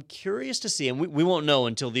 So I'm curious to see, and we won't know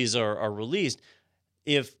until these are released,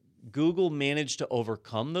 if Google managed to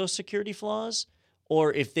overcome those security flaws,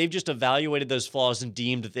 or if they've just evaluated those flaws and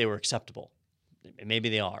deemed that they were acceptable. Maybe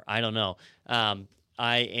they are. I don't know. I'm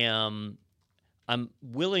more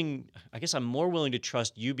willing to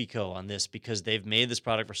trust Yubico on this because they've made this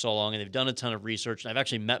product for so long and they've done a ton of research. And I've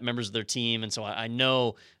actually met members of their team, and so I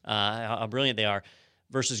know how brilliant they are.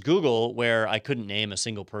 Versus Google, where I couldn't name a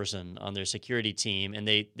single person on their security team, and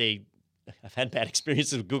I've had bad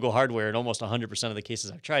experiences with Google hardware in almost 100% of the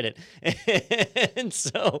cases I've tried it. And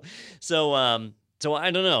so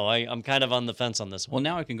I don't know. I'm kind of on the fence on this one.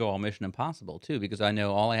 Well, now I can go all Mission Impossible, too, because I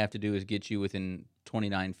know all I have to do is get you within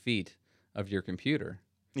 29 feet of your computer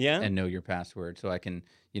and know your password. So I can,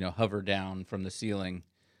 hover down from the ceiling.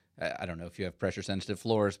 I don't know if you have pressure-sensitive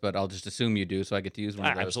floors, but I'll just assume you do, so I get to use one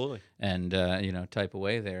of those. Absolutely. And, type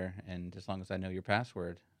away there. And as long as I know your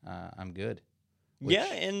password, I'm good.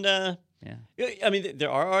 I mean,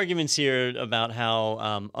 there are arguments here about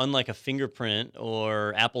how, unlike a fingerprint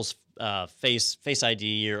or Apple's Face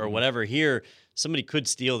ID or whatever, here somebody could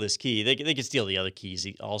steal this key. They could steal the other keys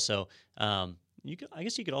also. I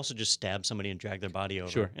guess you could also just stab somebody and drag their body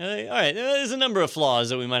over. Sure. All right. There's a number of flaws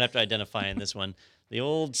that we might have to identify in this one. The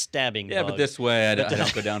old stabbing. Yeah, bug. but this way I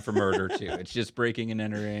don't go down for murder too. It's just breaking and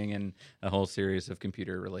entering and a whole series of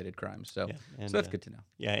computer-related crimes. So that's good to know.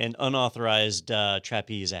 Yeah, and unauthorized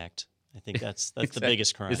trapeze act. I think that's the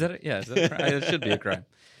biggest crime. Is that a crime? It should be a crime.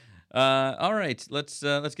 All right, let's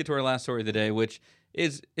get to our last story of the day, which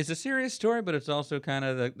is a serious story, but it's also kind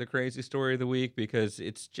of the crazy story of the week because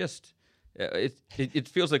it's just it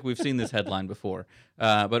feels like we've seen this headline before.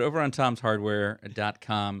 But over on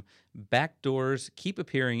tomshardware.com, backdoors keep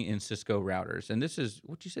appearing in Cisco routers, and this is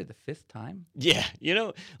what'd you say, the 5th time? Yeah,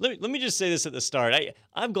 let me just say this at the start.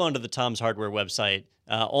 I've gone to the Tom's Hardware website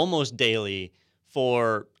almost daily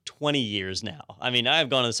for 20 years now. I mean, I've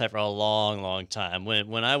gone to the site for a long, long time.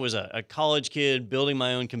 When I was a college kid building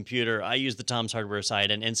my own computer, I used the Tom's Hardware site.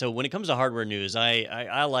 And so when it comes to hardware news,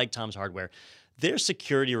 I like Tom's Hardware. their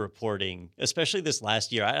security reporting, especially this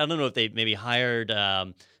last year, I don't know if they maybe hired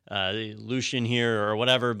Lucian here or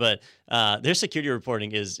whatever, but their security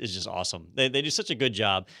reporting is just awesome. They do such a good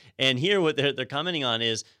job. And here what they're commenting on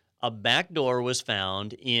is a backdoor was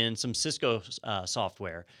found in some Cisco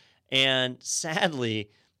software. And sadly,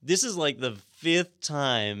 this is like the 5th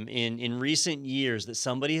time in recent years that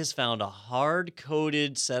somebody has found a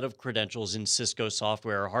hard-coded set of credentials in Cisco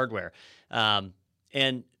software or hardware.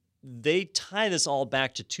 And they tie this all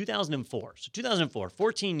back to 2004. So 2004,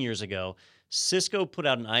 14 years ago, Cisco put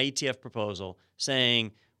out an IETF proposal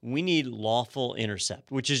saying we need lawful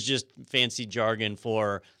intercept, which is just fancy jargon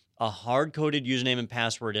for a hard-coded username and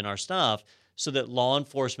password in our stuff so that law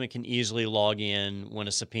enforcement can easily log in when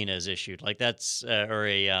a subpoena is issued. Like that's, or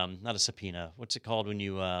a, not a subpoena. What's it called when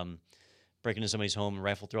you break into somebody's home and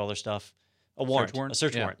rifle through all their stuff? A warrant. Search warrant? A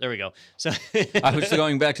search Yeah. warrant. There we go. So I was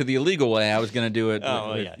going back to the illegal way. I was going to do it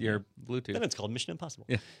Oh, with yeah, your Bluetooth. then it's called Mission Impossible.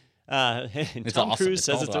 Yeah. And It's Tom awesome. Cruise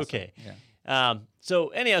says called it's awesome. okay. Yeah. So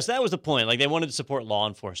anyhow, so that was the point. Like they wanted to support law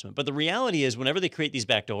enforcement. But the reality is whenever they create these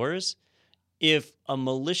backdoors, if a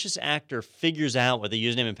malicious actor figures out what the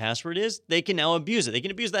username and password is, they can now abuse it. They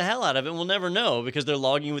can abuse the hell out of it and we'll never know because they're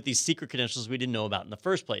logging with these secret credentials we didn't know about in the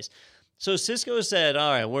first place. So Cisco said,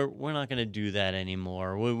 all right, we're not going to do that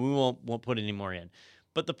anymore. We won't put any more in.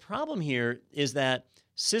 But the problem here is that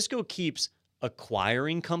Cisco keeps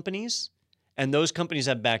acquiring companies, and those companies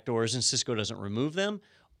have backdoors, and Cisco doesn't remove them.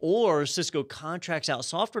 Or Cisco contracts out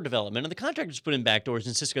software development, and the contractors put in backdoors,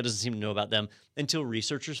 and Cisco doesn't seem to know about them until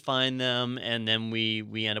researchers find them, and then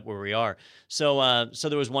we end up where we are. So so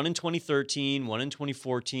there was one in 2013, one in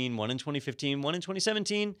 2014, one in 2015, one in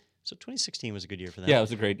 2017. So 2016 was a good year for them. Yeah, it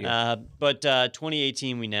was a great year. But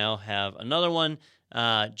 2018, we now have another one.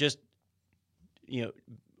 Just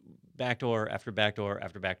backdoor after backdoor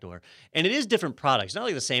after backdoor. And it is different products, not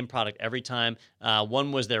like the same product every time.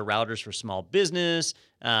 One was their routers for small business.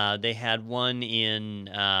 They had one in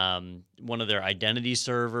one of their identity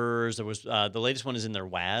servers. There was the latest one is in their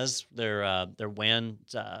WAS, their WAN.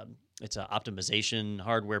 It's an optimization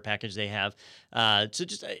hardware package they have. So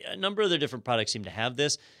just a number of their different products seem to have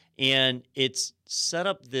this. And it's set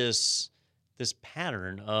up this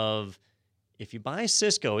pattern of, if you buy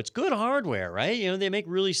Cisco, it's good hardware, right? They make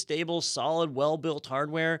really stable, solid, well-built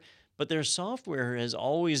hardware, but their software has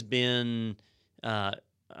always been, I'm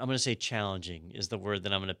going to say challenging is the word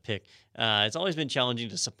that I'm going to pick. It's always been challenging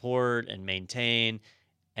to support and maintain,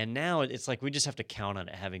 and now it's like we just have to count on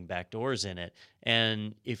it having backdoors in it.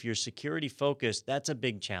 And if you're security focused, that's a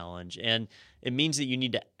big challenge, and it means that you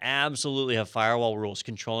need to absolutely have firewall rules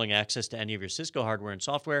controlling access to any of your Cisco hardware and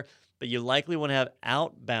software, but you likely want to have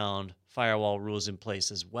outbound firewall rules in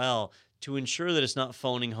place as well to ensure that it's not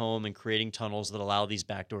phoning home and creating tunnels that allow these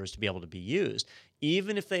backdoors to be able to be used.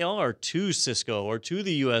 Even if they are to Cisco or to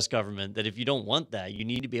the US government, that if you don't want that, you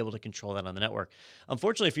need to be able to control that on the network.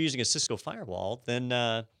 Unfortunately, if you're using a Cisco firewall, then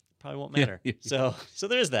it probably won't matter. Yeah. So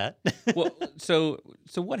there's that. Well, so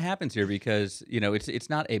what happens here? Because it's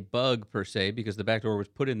not a bug per se, because the backdoor was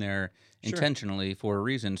put in there Sure. intentionally for a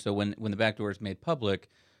reason. So when the backdoor is made public,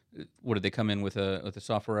 what did they come in with a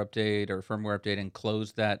software update or a firmware update and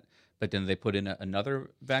close that? But then they put in another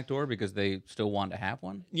backdoor because they still want to have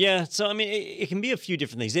one. Yeah, so I mean, it can be a few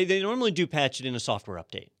different things. They normally do patch it in a software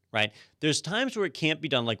update, right? There's times where it can't be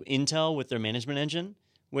done, like Intel with their management engine,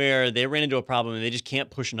 where they ran into a problem and they just can't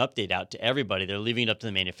push an update out to everybody. They're leaving it up to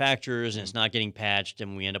the manufacturers, and it's not getting patched,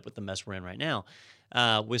 and we end up with the mess we're in right now.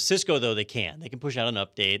 With Cisco, though, they can. They can push out an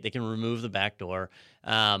update. They can remove the backdoor.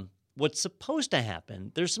 What's supposed to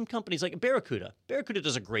happen, there's some companies like Barracuda. Barracuda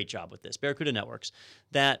does a great job with this, Barracuda Networks,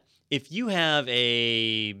 that if you have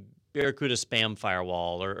a Barracuda spam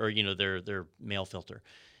firewall or their mail filter,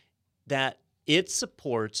 that it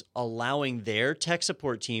supports allowing their tech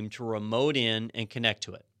support team to remote in and connect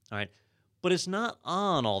to it, all right? But it's not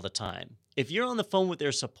on all the time. If you're on the phone with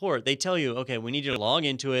their support, they tell you, okay, we need you to log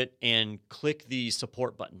into it and click the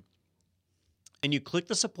support button. And you click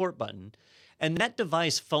the support button, and that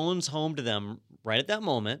device phones home to them right at that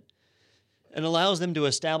moment and allows them to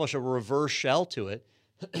establish a reverse shell to it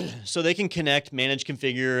so they can connect, manage,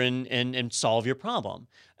 configure, and solve your problem.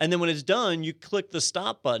 And then when it's done, you click the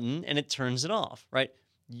stop button and it turns it off, right?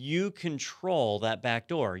 You control that back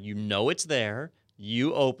door. You know it's there.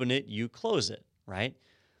 You open it. You close it, right?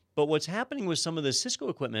 But what's happening with some of the Cisco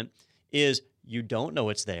equipment is you don't know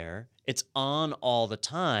it's there. It's on all the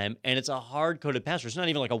time, and it's a hard-coded password. It's not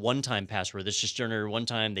even like a one-time password that's just generated one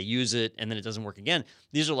time, they use it, and then it doesn't work again.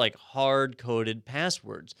 These are like hard-coded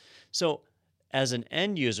passwords. So as an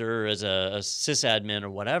end user, or as a sysadmin or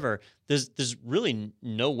whatever, there's really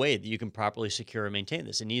no way that you can properly secure and maintain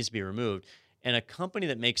this. It needs to be removed. And a company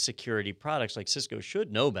that makes security products like Cisco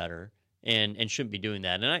should know better and shouldn't be doing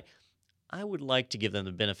that. And I would like to give them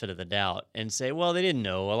the benefit of the doubt and say, well, they didn't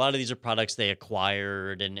know. A lot of these are products they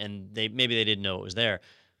acquired and maybe they didn't know it was there.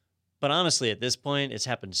 But honestly, at this point, it's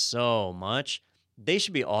happened so much. They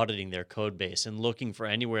should be auditing their code base and looking for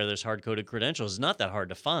anywhere there's hard-coded credentials. It's not that hard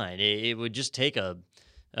to find. It would just take a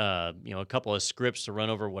couple of scripts to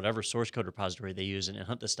run over whatever source code repository they use and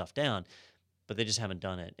hunt this stuff down. But they just haven't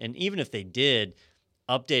done it. And even if they did,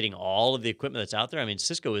 updating all of the equipment that's out there, I mean,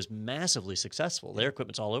 Cisco is massively successful. Their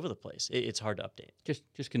equipment's all over the place. It's hard to update.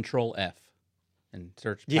 Just Control F and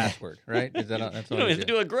search password, right? Is that that's you all don't have to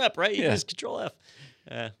do a grep, right? You Yeah. just Control F.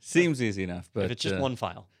 Seems easy enough, but if it's just one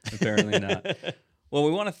file. apparently not. Well,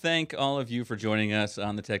 we want to thank all of you for joining us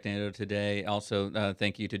on the Technado today. Also,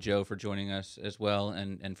 thank you to Joe for joining us as well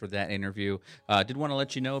and for that interview. Did want to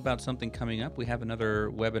let you know about something coming up. We have another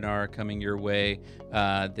webinar coming your way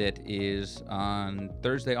that is on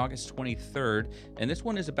Thursday, August 23rd. And this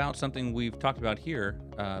one is about something we've talked about here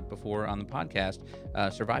before on the podcast,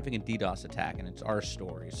 surviving a DDoS attack, and it's our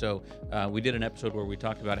story. So we did an episode where we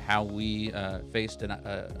talked about how we faced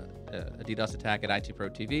a DDoS attack at IT Pro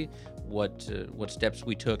TV, what steps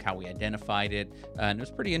we took, how we identified it, and it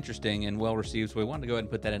was pretty interesting and well received. So we wanted to go ahead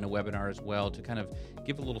and put that in a webinar as well to kind of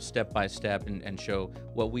give a little step by step and show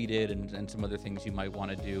what we did and some other things you might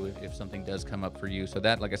want to do if something does come up for you. So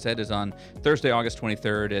that, like I said, is on Thursday, August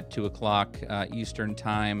 23rd at 2 o'clock Eastern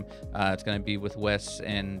time. It's going to be with Wes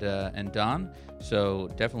and Don. So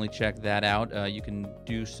definitely check that out. You can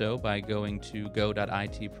do so by going to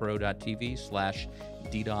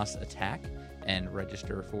go.itpro.tv/DDoS attack and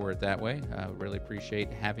register for it that way. Really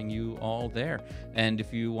appreciate having you all there. And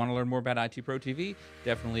if you want to learn more about IT Pro TV,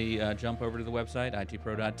 definitely jump over to the website,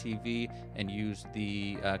 itpro.tv, and use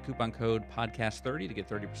the coupon code podcast30 to get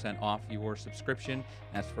 30% off your subscription.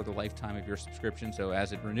 That's for the lifetime of your subscription. So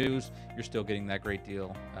as it renews, you're still getting that great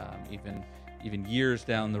deal, even years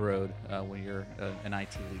down the road when you're an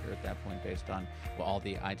IT leader at that point, based on all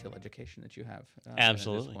the ITIL education that you have.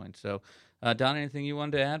 Absolutely. At this point. So, Don, anything you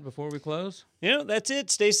wanted to add before we close? That's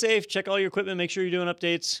it. Stay safe. Check all your equipment. Make sure you're doing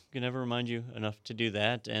updates. Can never remind you enough to do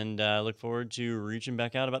that. And look forward to reaching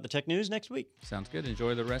back out about the tech news next week. Sounds good.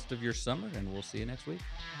 Enjoy the rest of your summer, and we'll see you next week.